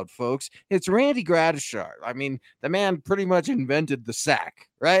out loud, folks, it's Randy Gradishar. I mean, the man pretty much invented the sack,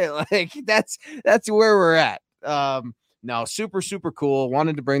 right? Like that's where we're at. No, super, super cool.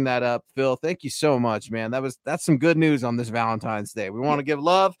 Wanted to bring that up. Phil, thank you so much, man. That's some good news on this Valentine's Day. We want to give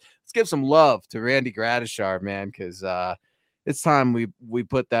love. Let's give some love to Randy Gradishar, man, because it's time we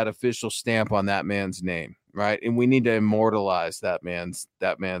put that official stamp on that man's name, right? And we need to immortalize that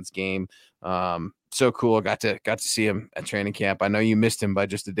man's game. So cool. Got to see him at training camp. I know you missed him by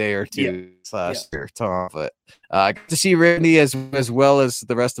just a day or two last year, Tom, but got to see Randy as well as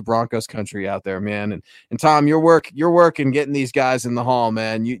the rest of Broncos country out there, man. And Tom, your work in getting these guys in the hall,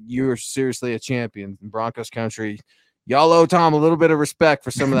 man. You're seriously a champion in Broncos country. Y'all owe Tom a little bit of respect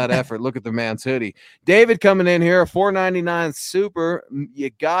for some of that effort. Look at the man's hoodie. David coming in here, $4.99 super. You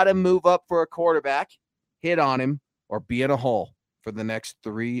got to move up for a quarterback, hit on him, or be in a hole for the next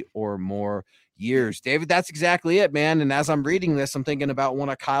 3 or more years. David, that's exactly it, man. And as I'm reading this, I'm thinking about one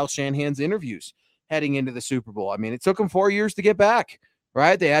of Kyle Shanahan's interviews heading into the Super Bowl. I mean, it took him 4 years to get back,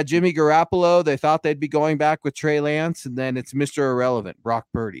 right? They had Jimmy Garoppolo. They thought they'd be going back with Trey Lance, and then it's Mr. Irrelevant, Brock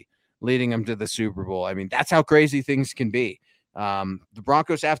Purdy, leading them to the Super Bowl. I mean, that's how crazy things can be. The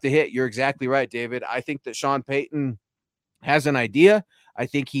Broncos have to hit. You're exactly right, David. I think that Sean Payton has an idea. I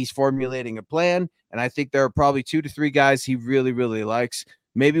think he's formulating a plan, and I think there are probably 2 to 3 guys he really, really likes.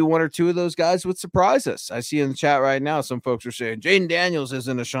 Maybe 1 or 2 of those guys would surprise us. I see in the chat right now, some folks are saying Jaden Daniels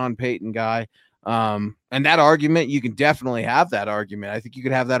isn't a Sean Payton guy. And that argument, you can definitely have that argument. I think you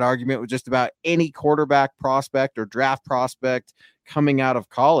could have that argument with just about any quarterback prospect or draft prospect coming out of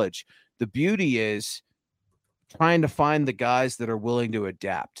college. The beauty is trying to find the guys that are willing to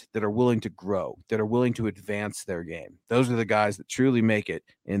adapt, that are willing to grow, that are willing to advance their game. Those are the guys that truly make it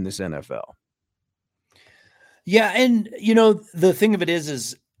in this NFL. Yeah. And, the thing of it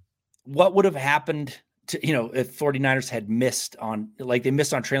is what would have happened to, if 49ers had missed on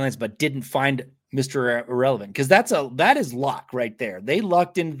Trey Lance, but didn't find Mr. Irrelevant, because that is luck right there. They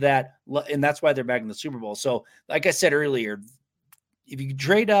lucked into that, and that's why they're back in the Super Bowl. So like I said earlier, if you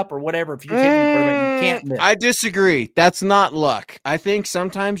trade up or whatever, if you're taking the quarterback, you can't miss. I disagree. That's not luck. I think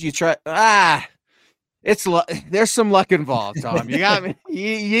sometimes you try. It's there's some luck involved, Tom. You got me.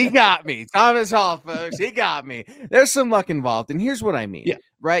 You got me. Thomas Hall, folks. He got me. There's some luck involved. And here's what I mean. Yeah.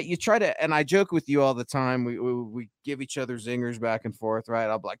 right? You try to, and I joke with you all the time. We give each other zingers back and forth, right?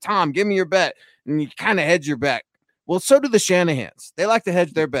 I'll be like, Tom, give me your bet. And you kind of hedge your bet. Well, so do the Shanahans. They like to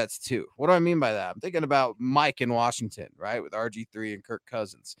hedge their bets too. What do I mean by that? I'm thinking about Mike in Washington, right? With RG3 and Kirk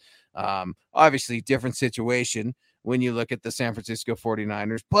Cousins. Obviously, different situation when you look at the San Francisco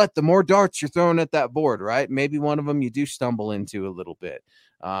 49ers, but the more darts you're throwing at that board, right? Maybe one of them you do stumble into a little bit.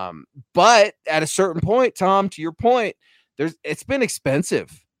 But at a certain point, Tom, to your point, it's been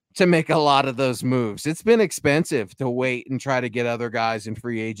expensive to make a lot of those moves. It's been expensive to wait and try to get other guys and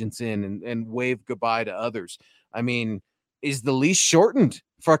free agents in and wave goodbye to others. I mean, is the leash shortened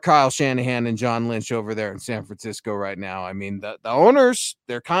for Kyle Shanahan and John Lynch over there in San Francisco right now? I mean, the owners,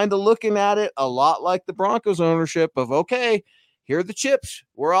 they're kind of looking at it a lot like the Broncos ownership of, okay, here are the chips.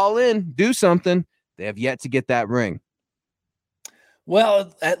 We're all in. Do something. They have yet to get that ring.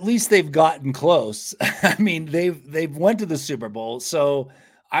 Well, at least they've gotten close. I mean, they've went to the Super Bowl, so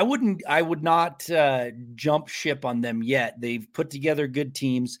I would not jump ship on them yet. They've put together good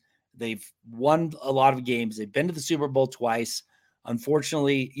teams. They've won a lot of games. They've been to the Super Bowl twice.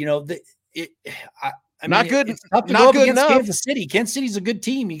 Unfortunately, I mean, not good. It's tough to not go up good against enough. Kansas City. Kansas City's a good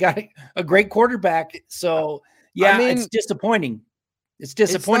team. You got a great quarterback. So yeah, I mean, it's disappointing. It's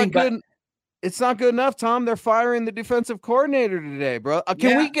disappointing, but it's not good enough, Tom. They're firing the defensive coordinator today, bro.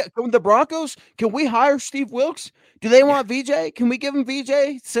 Can the Broncos? Can we hire Steve Wilks? Do they want VJ? Can we give him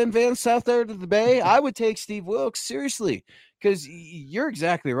VJ? Send Van South there to the Bay? I would take Steve Wilks seriously, because you're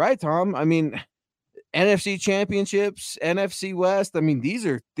exactly right, Tom. I mean, NFC championships, NFC West. I mean, these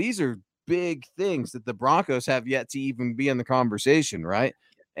are big things that the Broncos have yet to even be in the conversation, right?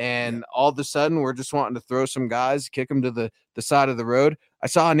 And all of a sudden, we're just wanting to throw some guys, kick them to the side of the road. I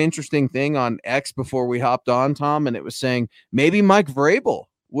saw an interesting thing on X before we hopped on, Tom, and it was saying maybe Mike Vrabel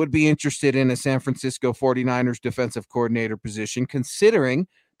would be interested in a San Francisco 49ers defensive coordinator position, considering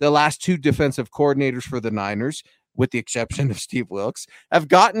the last two defensive coordinators for the Niners, with the exception of Steve Wilks, have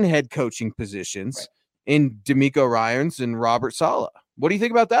gotten head coaching positions in DeMeco Ryans and Robert Saleh. What do you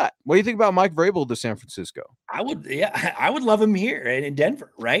think about that? What do you think about Mike Vrabel to San Francisco? I would love him here in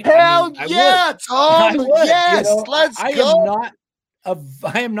Denver, right? Hell I yeah, Tom. Yes, let's go.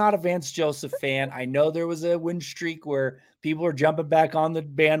 I am not a Vance Joseph fan. I know there was a win streak where people are jumping back on the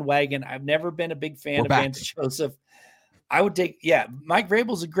bandwagon. I've never been a big fan of Vance Joseph. I would take, Mike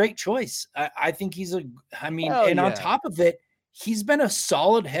Vrabel's a great choice. I think on top of it, he's been a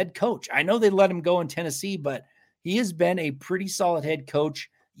solid head coach. I know they let him go in Tennessee, but he has been a pretty solid head coach.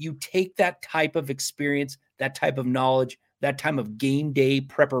 You take that type of experience, that type of knowledge, that type of game day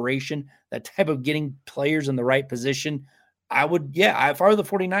preparation, that type of getting players in the right position. I would, if I were the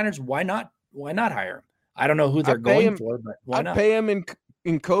 49ers, why not hire him? I don't know who they're going for, but why not? I'd pay him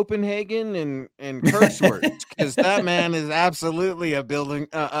in Copenhagen and Kirksworth, because that man is absolutely a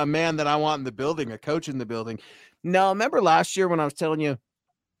man that I want in the building, a coach in the building. No, remember last year when I was telling you,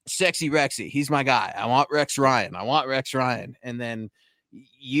 Sexy Rexy, he's my guy. I want Rex Ryan. And then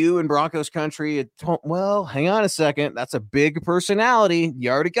you in Broncos country had told, well, hang on a second. That's a big personality. You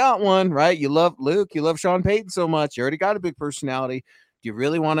already got one, right? You love Luke. You love Sean Payton so much. You already got a big personality. Do you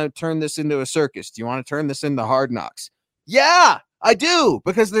really want to turn this into a circus? Do you want to turn this into Hard Knocks? Yeah, I do,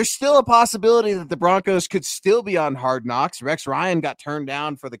 because there's still a possibility that the Broncos could still be on Hard Knocks. Rex Ryan got turned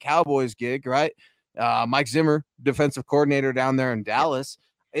down for the Cowboys gig, right? Mike Zimmer, defensive coordinator down there in Dallas.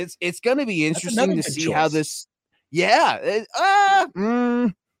 It's going to be interesting to see how this. Yeah. I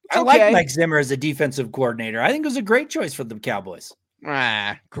like Mike Zimmer as a defensive coordinator. I think it was a great choice for the Cowboys.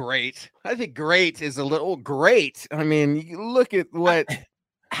 Great. I think great is a little great. I mean, you look at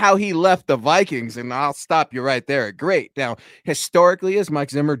how he left the Vikings, and I'll stop you right there. Great. Now, historically, has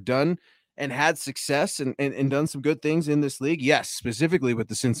Mike Zimmer done and had success and done some good things in this league? Yes, specifically with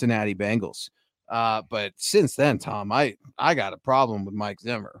the Cincinnati Bengals. But since then, Tom, I got a problem with Mike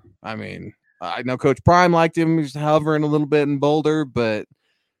Zimmer. I mean, I know Coach Prime liked him. He's hovering a little bit in Boulder, but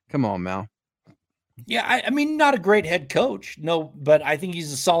come on, Mal. Yeah, I mean, not a great head coach, no, but I think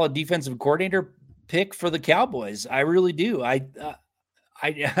he's a solid defensive coordinator pick for the Cowboys. I really do. I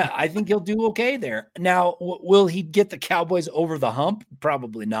think he'll do okay there. Now, will he get the Cowboys over the hump?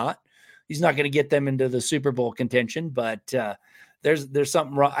 Probably not. He's not going to get them into the Super Bowl contention, but there's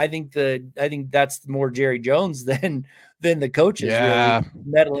something wrong. I think that's more Jerry Jones than the coaches really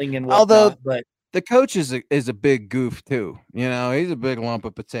meddling and whatnot. Although, but the coach is a big goof too. You know, he's a big lump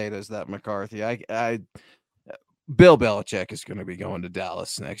of potatoes, that McCarthy. Bill Belichick is going to be going to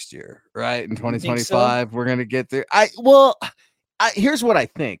Dallas next year, right? In 2025, we're going to get there. Here's what I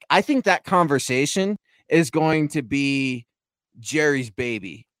think. I think that conversation is going to be Jerry's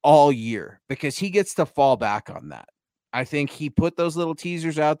baby all year, because he gets to fall back on that. I think he put those little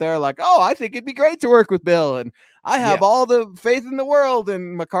teasers out there like, oh, I think it'd be great to work with Bill. And I have all the faith in the world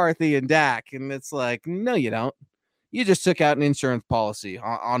in McCarthy and Dak. And it's like, no, you don't. You just took out an insurance policy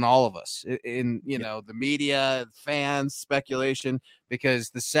on all of us in the media, fans, speculation, because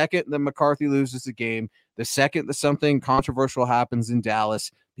the second that McCarthy loses the game, the second that something controversial happens in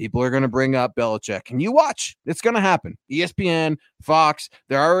Dallas, people are going to bring up Belichick. And you watch, it's going to happen. ESPN, Fox,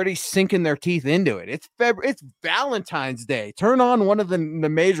 they're already sinking their teeth into it. It's Valentine's Day. Turn on one of the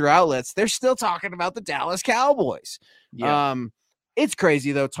major outlets. They're still talking about the Dallas Cowboys. Yeah. It's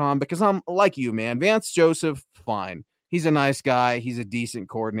crazy, though, Tom, because I'm like you, man. Vance Joseph, fine. He's a nice guy. He's a decent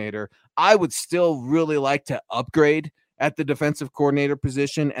coordinator. I would still really like to upgrade at the defensive coordinator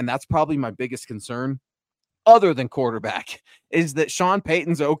position, and that's probably my biggest concern, other than quarterback, is that Sean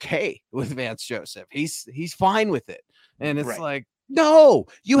Payton's okay with Vance Joseph. He's fine with it. And it's like, no,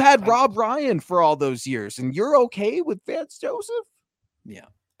 you had Rob Ryan for all those years, and you're okay with Vance Joseph? Yeah.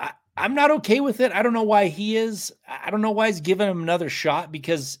 I'm not okay with it. I don't know why he is. I don't know why he's giving him another shot,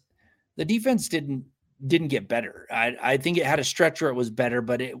 because the defense didn't get better. I think it had a stretch where it was better,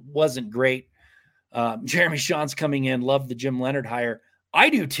 but it wasn't great. Jeremy Shawn's coming in. Love the Jim Leonard hire. I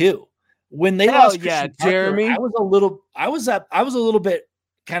do too. When they lost Christian Parker, Jeremy, I was a little bit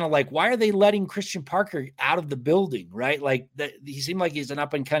kind of like, why are they letting Christian Parker out of the building? Right? Like he seemed like he's an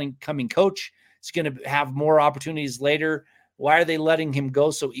up and coming coach. He's going to have more opportunities later. Why are they letting him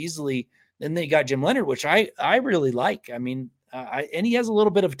go so easily? Then they got Jim Leonard, which I really like. I mean, and he has a little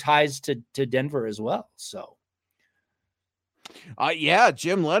bit of ties to Denver as well. So,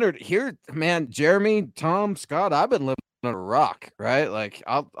 Jim Leonard here, man. Jeremy, Tom, Scott. I've been living on a rock, right? Like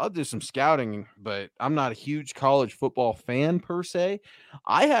I'll do some scouting, but I'm not a huge college football fan per se.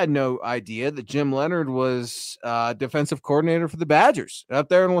 I had no idea that Jim Leonard was defensive coordinator for the Badgers up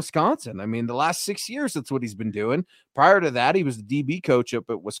there in Wisconsin. I mean, the last 6 years, that's what he's been doing. Prior to that, he was the DB coach up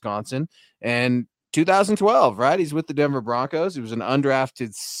at Wisconsin, and 2012, right? He's with the Denver Broncos. He was an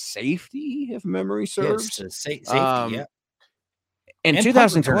undrafted safety, if memory serves. Yes, safety, yeah. In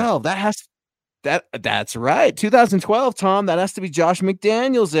 2012, that's right. 2012, Tom, that has to be Josh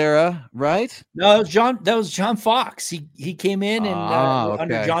McDaniels era, right? No, that was John Fox. He came in and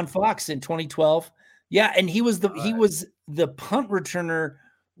under John Fox in 2012. Yeah, and he was the punt returner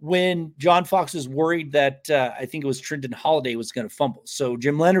when John Fox was worried that I think it was Trenton Holiday was going to fumble. So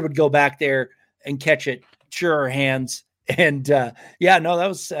Jim Leonard would go back there and catch it, sure hands. And that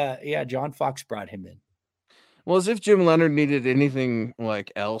was John Fox brought him in. Well, as if Jim Leonard needed anything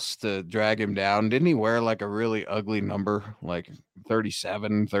like else to drag him down. Didn't he wear like a really ugly number, like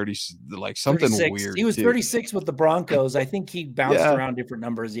 37, 30, like something 36. weird? He was 36 with the Broncos. I think he bounced around different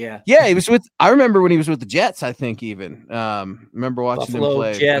numbers. Yeah. Yeah. He was I remember when he was with the Jets, I think even, remember watching Buffalo, him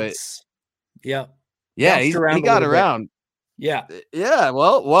play. Jets. Yeah. He got around. Yeah. Yeah.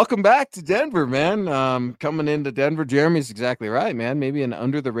 Well, welcome back to Denver, man. Coming into Denver, Jeremy's exactly right, man. Maybe an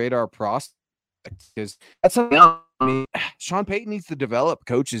under the radar prospect, because that's something else. I mean, Sean Payton needs to develop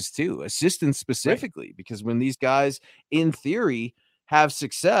coaches too, assistants specifically, because when these guys in theory have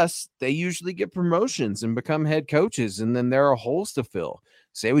success, they usually get promotions and become head coaches, and then there are holes to fill.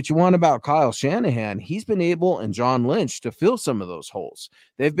 Say what you want about Kyle Shanahan. He's been able, and John Lynch, to fill some of those holes.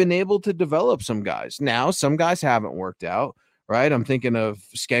 They've been able to develop some guys. Now, some guys haven't worked out, right? I'm thinking of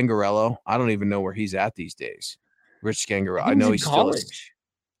Scangarello. I don't even know where he's at these days. Rich Scangarello. I know he's college.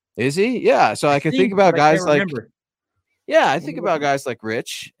 Is he? Yeah. So I can think about guys like, I think about guys like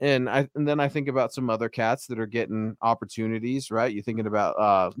Rich, and then I think about some other cats that are getting opportunities, right? You're thinking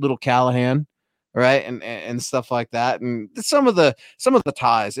about little Callahan, right? And stuff like that. And some of the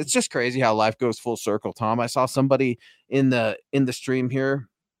ties. It's just crazy how life goes full circle, Tom. I saw somebody in the stream here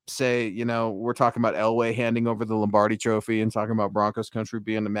say, we're talking about Elway handing over the Lombardi trophy and talking about Broncos country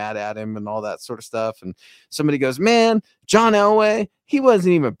being mad at him and all that sort of stuff. And somebody goes, man, John Elway, he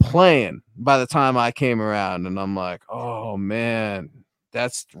wasn't even playing by the time I came around. And I'm like, oh man,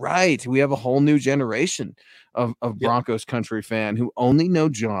 that's right. We have a whole new generation of Broncos country fan who only know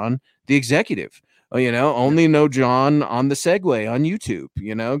John, the executive. Only know John on the Segway on YouTube,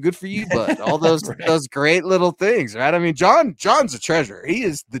 good for you, bud. All those those great little things, right? I mean, John's a treasure. He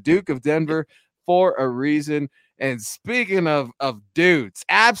is the Duke of Denver for a reason. And speaking of dudes,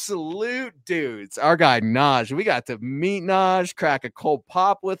 absolute dudes, our guy Naj, we got to meet Naj, crack a cold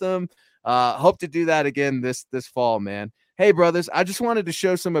pop with him. Hope to do that again this fall, man. Hey, brothers, I just wanted to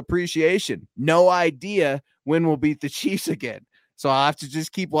show some appreciation. No idea when we'll beat the Chiefs again. So I'll have to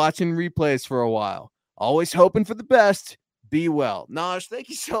just keep watching replays for a while. Always hoping for the best. Be well. Naj, thank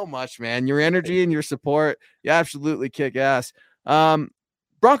you so much, man. Your energy and your support, you absolutely kick ass.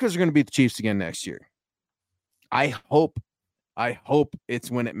 Broncos are going to beat the Chiefs again next year. I hope it's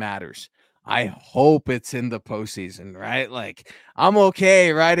when it matters. I hope it's in the postseason, right? Like, I'm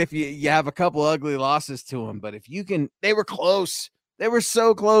okay, right? If you have a couple ugly losses to them, but if you can, they were close. They were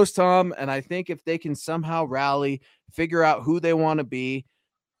so close, Tom. And I think if they can somehow rally, figure out who they want to be.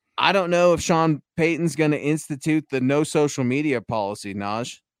 I don't know if Sean Payton's going to institute the no social media policy,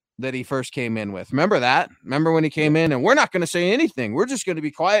 Naj, that he first came in with. Remember that? Remember when he came in and we're not going to say anything. We're just going to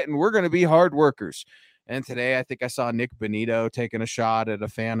be quiet and we're going to be hard workers. And today I think I saw Nick Benito taking a shot at a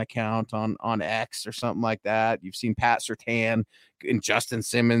fan account on X or something like that. You've seen Pat Surtain and Justin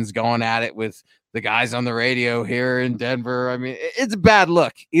Simmons going at it with the guys on the radio here in Denver. I mean, it's a bad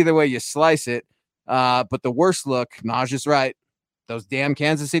look either way you slice it. But the worst look, Naj is right. Those damn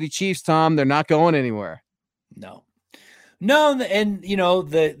Kansas City Chiefs, Tom, they're not going anywhere. No. And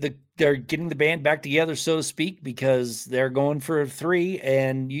they're getting the band back together, so to speak, because they're going for 3.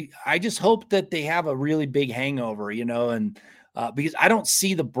 And I just hope that they have a really big hangover, and because I don't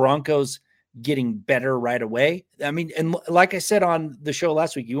see the Broncos getting better right away. I mean, and like I said on the show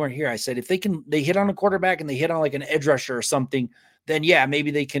last week, you weren't here. I said if they hit on a quarterback and they hit on like an edge rusher or something, then yeah,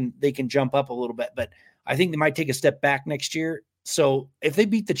 maybe they can jump up a little bit. But I think they might take a step back next year. So if they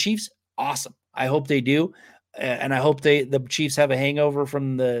beat the Chiefs, awesome. I hope they do. And I hope the Chiefs have a hangover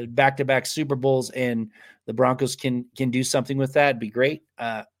from the back-to-back Super Bowls and the Broncos can do something with that. It'd be great.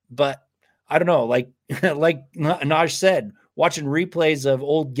 But I don't know, like Naj said, watching replays of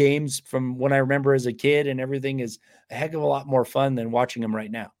old games from when I remember as a kid and everything is a heck of a lot more fun than watching them right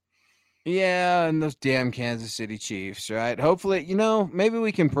now. Yeah, and those damn Kansas City Chiefs, right? Hopefully, maybe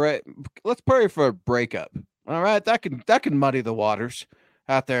we can pray. Let's pray for a breakup. All right, that could muddy the waters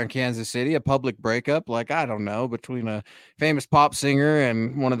out there in Kansas City, a public breakup, like, I don't know, between a famous pop singer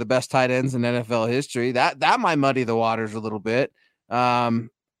and one of the best tight ends in NFL history. That might muddy the waters a little bit.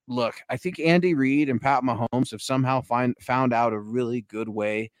 Look, I think Andy Reid and Pat Mahomes have somehow found out a really good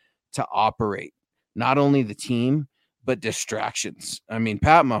way to operate not only the team, but distractions. I mean,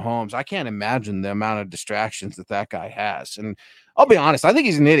 Pat Mahomes, I can't imagine the amount of distractions that guy has. And I'll be honest, I think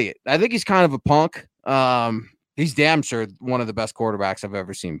he's an idiot. I think he's kind of a punk. He's damn sure one of the best quarterbacks I've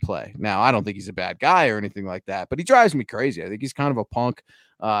ever seen play. Now, I don't think he's a bad guy or anything like that, but he drives me crazy. I think he's kind of a punk.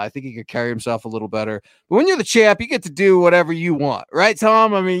 I think he could carry himself a little better. But when you're the champ, you get to do whatever you want, right,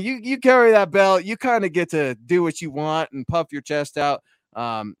 Tom? I mean, you carry that belt. You kind of get to do what you want and puff your chest out.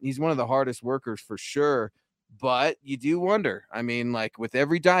 He's one of the hardest workers for sure. But you do wonder. I mean, like with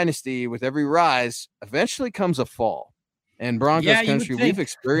every dynasty, with every rise, eventually comes a fall. And Broncos country, we've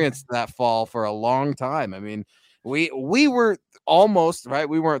experienced that fall for a long time. I mean, we were almost, right?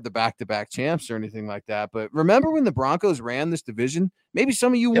 We weren't the back-to-back champs or anything like that. But remember when the Broncos ran this division? Maybe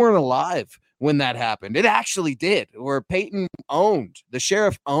some of you weren't alive when that happened. It actually did, where Payton the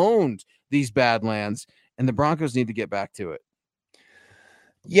sheriff owned these Badlands, and the Broncos need to get back to it.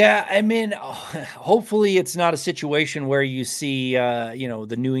 Yeah, I mean, hopefully it's not a situation where you see,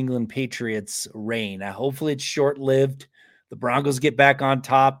 the New England Patriots reign. Hopefully it's short-lived. The Broncos get back on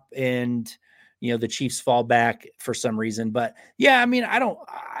top and, the Chiefs fall back for some reason. But, yeah, I mean,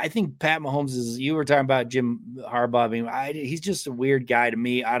 I think Pat Mahomes you were talking about Jim Harbaugh. I mean, he's just a weird guy to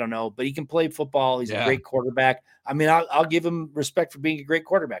me. I don't know. But he can play football. He's a great quarterback. I mean, I'll give him respect for being a great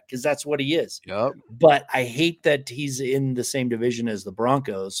quarterback because that's what he is. Yep. But I hate that he's in the same division as the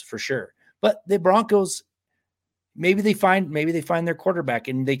Broncos for sure. But the Broncos, maybe they find their quarterback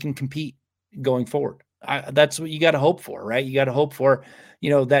and they can compete going forward. That's what you got to hope for, right? You got to hope for,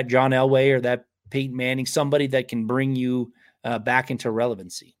 that John Elway or that Peyton Manning, somebody that can bring you back into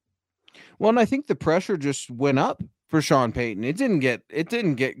relevancy. Well, and I think the pressure just went up for Sean Payton. It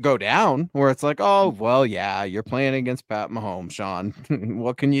didn't go down where it's like, oh, well, yeah, you're playing against Pat Mahomes, Sean.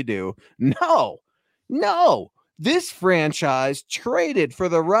 What can you do? No. This franchise traded for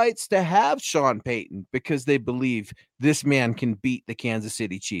the rights to have Sean Payton because they believe this man can beat the Kansas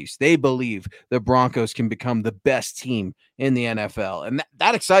City Chiefs. They believe the Broncos can become the best team in the NFL. And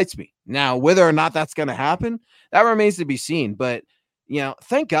that excites me. Now, whether or not that's going to happen, that remains to be seen. But,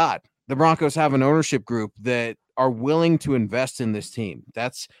 thank God the Broncos have an ownership group that are willing to invest in this team.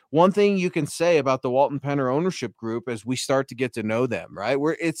 That's one thing you can say about the Walton Penner ownership group as we start to get to know them, right?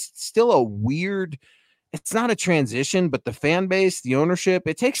 Where it's still a weird, it's not a transition, but the fan base, the ownership,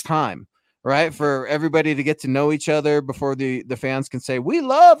 it takes time, right? For everybody to get to know each other before the fans can say, we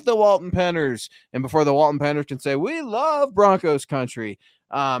love the Walton Penners. And before the Walton Penners can say, we love Broncos country.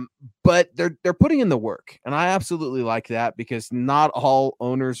 But they're putting in the work. And I absolutely like that because not all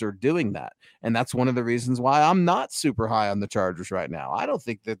owners are doing that. And that's one of the reasons why I'm not super high on the Chargers right now. I don't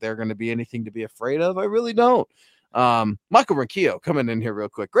think that they're going to be anything to be afraid of. I really don't. Michael Ronquillo coming in here real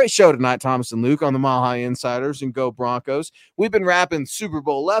quick. Great show tonight, Thomas and Luke on the Mile High Insiders, and go Broncos. We've been wrapping Super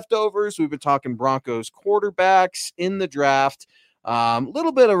Bowl leftovers. We've been talking Broncos quarterbacks in the draft.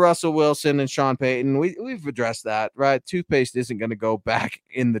 Little bit of Russell Wilson and Sean Payton. We've addressed that, right? Toothpaste isn't going to go back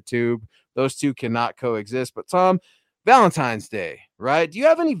in the tube. Those two cannot coexist. But Tom, Valentine's Day, right? Do you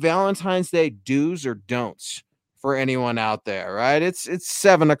have any Valentine's Day do's or don'ts for anyone out there, right? It's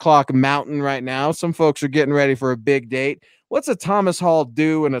 7:00 Mountain right now. Some folks are getting ready for a big date. What's a Thomas Hall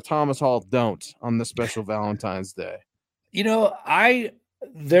do and a Thomas Hall don't on this special Valentine's Day? You know, I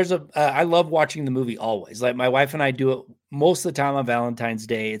love watching the movie Always. Like my wife and I do it most of the time on Valentine's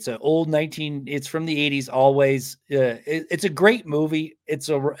Day. It's it's from the 80s, Always. It's a great movie.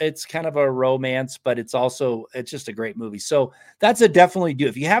 It's kind of a romance, but it's just a great movie. So that's a definitely do.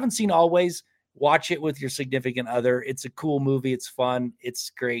 If you haven't seen Always, watch it with your significant other. It's a cool movie. It's fun. It's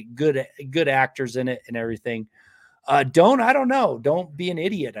great. Good actors in it and everything. I don't know. Don't be an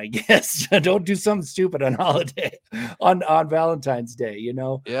idiot, I guess. Don't do something stupid on holiday on Valentine's Day, you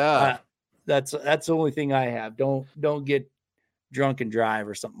know? Yeah. That's the only thing I have. Don't get drunk and drive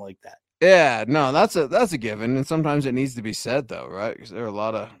or something like that. Yeah, no, that's a given. And sometimes it needs to be said though, right? Because there are a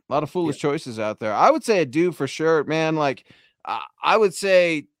lot of foolish choices out there. I would say a do for sure, man. Like I would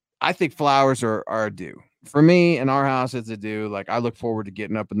say, I think flowers are a do. For me, in our house, it's a do. Like, I look forward to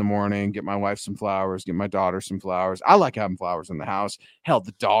getting up in the morning, get my wife some flowers, get my daughter some flowers. I like having flowers in the house. Hell,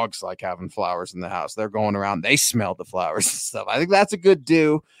 the dogs like having flowers in the house. They're going around. They smell the flowers and stuff. I think that's a good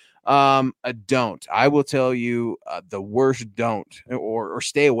do. A don't. I will tell you the worst don't, or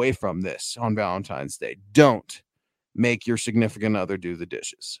stay away from this on Valentine's Day. Don't make your significant other do the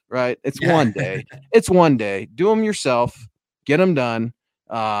dishes, right? It's one day. It's one day. Do them yourself. Get them done.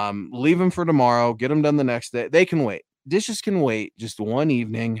 Leave them for tomorrow, get them done the next day. They can wait. Dishes can wait just one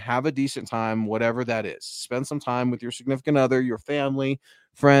evening. Have a decent time, whatever that is. Spend some time with your significant other, your family,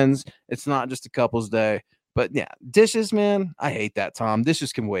 friends. It's not just a couple's day. But yeah, dishes, man, I hate that, Tom.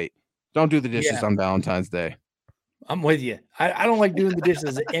 Dishes can wait. Don't do the dishes on Valentine's Day. I'm with you. I don't like doing the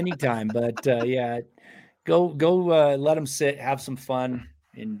dishes at any time, but go let them sit, have some fun.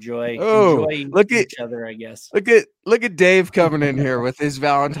 Enjoy each other, I guess. Look at Dave coming in here with his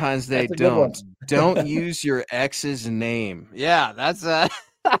Valentine's Day don't use your ex's name. Yeah, that's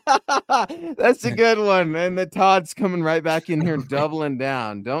that's a good one. And the Todd's coming right back in here doubling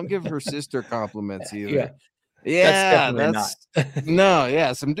down. Don't give her sister compliments either.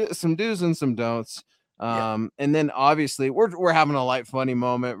 Some do's and some don'ts. And then obviously we're having a light, funny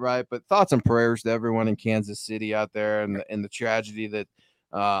moment, right? But thoughts and prayers to everyone in Kansas City out there and the tragedy that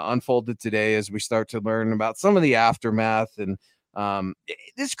unfolded today as we start to learn about some of the aftermath. And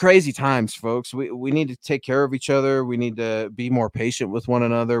it's crazy times, folks. We need to take care of each other. We need to be more patient with one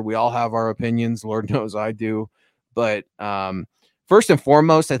another. We all have our opinions. Lord knows I do. But first and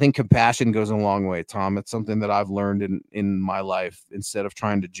foremost, I think compassion goes a long way, Tom. It's something that I've learned in my life. Instead of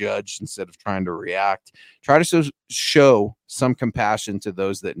trying to judge, instead of trying to react, try to show some compassion to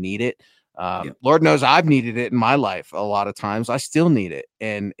those that need it. Lord knows I've needed it in my life a lot of times. I still need it.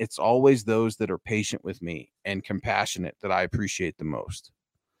 And it's always those that are patient with me and compassionate that I appreciate the most.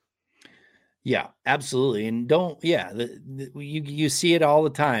 Yeah, absolutely. And you see it all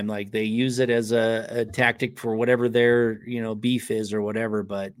the time. Like they use it as a tactic for whatever their, beef is or whatever.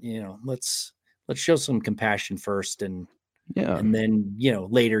 But, let's show some compassion first and then,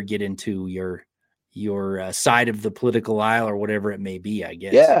 later get into your side of the political aisle or whatever it may be, I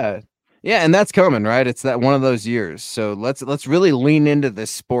guess. Yeah, and that's coming, right? It's that one of those years. So let's really lean into this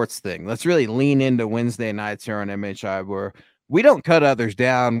sports thing. Let's really lean into Wednesday nights here on MHI, where we don't cut others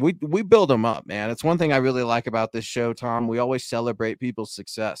down. We build them up, man. It's one thing I really like about this show, Tom. We always celebrate people's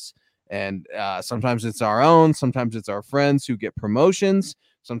success. And sometimes it's our own. Sometimes it's our friends who get promotions.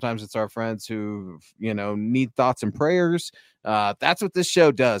 Sometimes it's our friends who, need thoughts and prayers. That's what this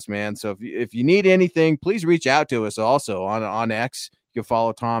show does, man. So if you need anything, please reach out to us also on X. You can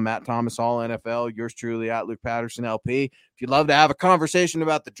follow Tom at Thomas Hall NFL, yours truly at Luke Patterson LP. If you'd love to have a conversation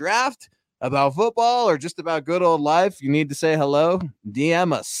about the draft, about football, or just about good old life, you need to say hello.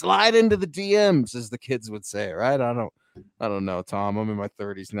 DM us, slide into the DMs, as the kids would say, right? I don't know, Tom. I'm in my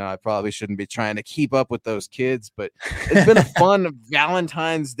 30s now. I probably shouldn't be trying to keep up with those kids, but it's been a fun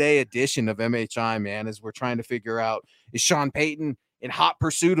Valentine's Day edition of MHI, man, as we're trying to figure out, is Sean Payton in hot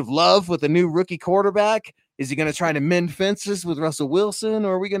pursuit of love with a new rookie quarterback? Is he going to try to mend fences with Russell Wilson,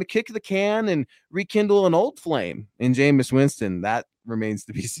 or are we going to kick the can and rekindle an old flame in Jameis Winston? That remains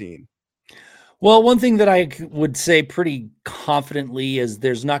to be seen. Well, one thing that I would say pretty confidently is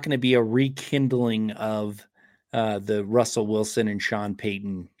there's not going to be a rekindling of the Russell Wilson and Sean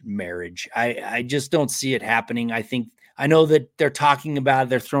Payton marriage. I just don't see it happening. I know that they're talking about it,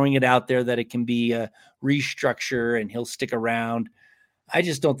 they're throwing it out there that it can be a restructure and he'll stick around. I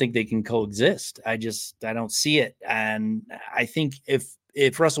just don't think they can coexist. I don't see it. And I think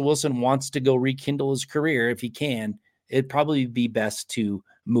if Russell Wilson wants to go rekindle his career, if he can, it'd probably be best to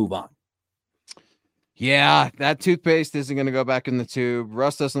move on. Yeah, that toothpaste isn't going to go back in the tube.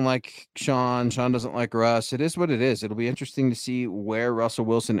 Russ doesn't like Sean. Sean doesn't like Russ. It is what it is. It'll be interesting to see where Russell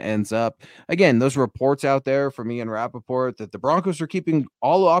Wilson ends up. Again, those reports out there from Ian Rappaport that the Broncos are keeping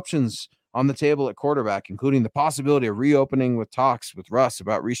all options on the table at quarterback, including the possibility of reopening with talks with Russ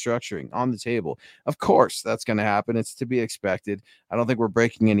about restructuring on the table. Of course, that's going to happen. It's to be expected. I don't think we're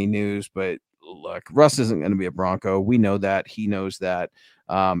breaking any news, but look, Russ isn't going to be a Bronco. We know that. He knows that.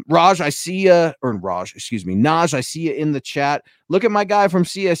 Naj, I see you in the chat. Look at my guy from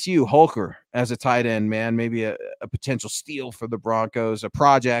CSU, Holker, as a tight end, man. Maybe a potential steal for the Broncos, a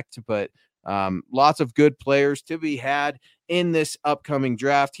project, but lots of good players to be had in this upcoming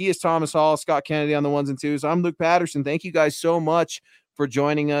draft. He is Thomas Hall, Scott Kennedy on the 1s and 2s. I'm Luke Patterson. Thank you guys so much for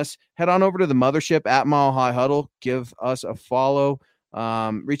joining us. Head on over to the mothership at Mile High Huddle. Give us a follow.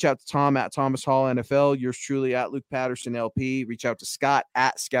 Reach out to Tom at Thomas Hall NFL. Yours truly at Luke Patterson LP. Reach out to Scott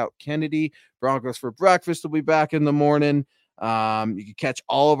at Scout Kennedy. Broncos for Breakfast will be back in the morning. You can catch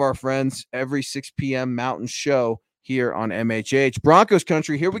all of our friends every 6 p.m. Mountain show here on MHH. Broncos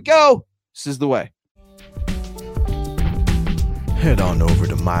country, here we go. This is the way. Head on over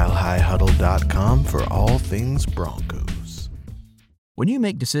to milehighhuddle.com for all things Broncos. When you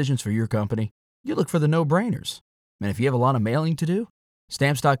make decisions for your company, you look for the no-brainers. And if you have a lot of mailing to do,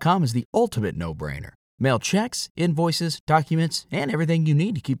 Stamps.com is the ultimate no-brainer. Mail checks, invoices, documents, and everything you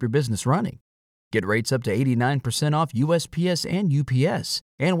need to keep your business running. Get rates up to 89% off USPS and UPS.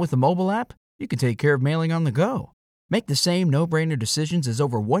 And with the mobile app, you can take care of mailing on the go. Make the same no-brainer decisions as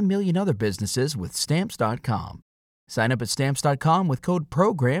over 1 million other businesses with Stamps.com. Sign up at Stamps.com with code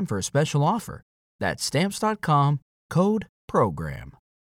PROGRAM for a special offer. That's Stamps.com, code PROGRAM.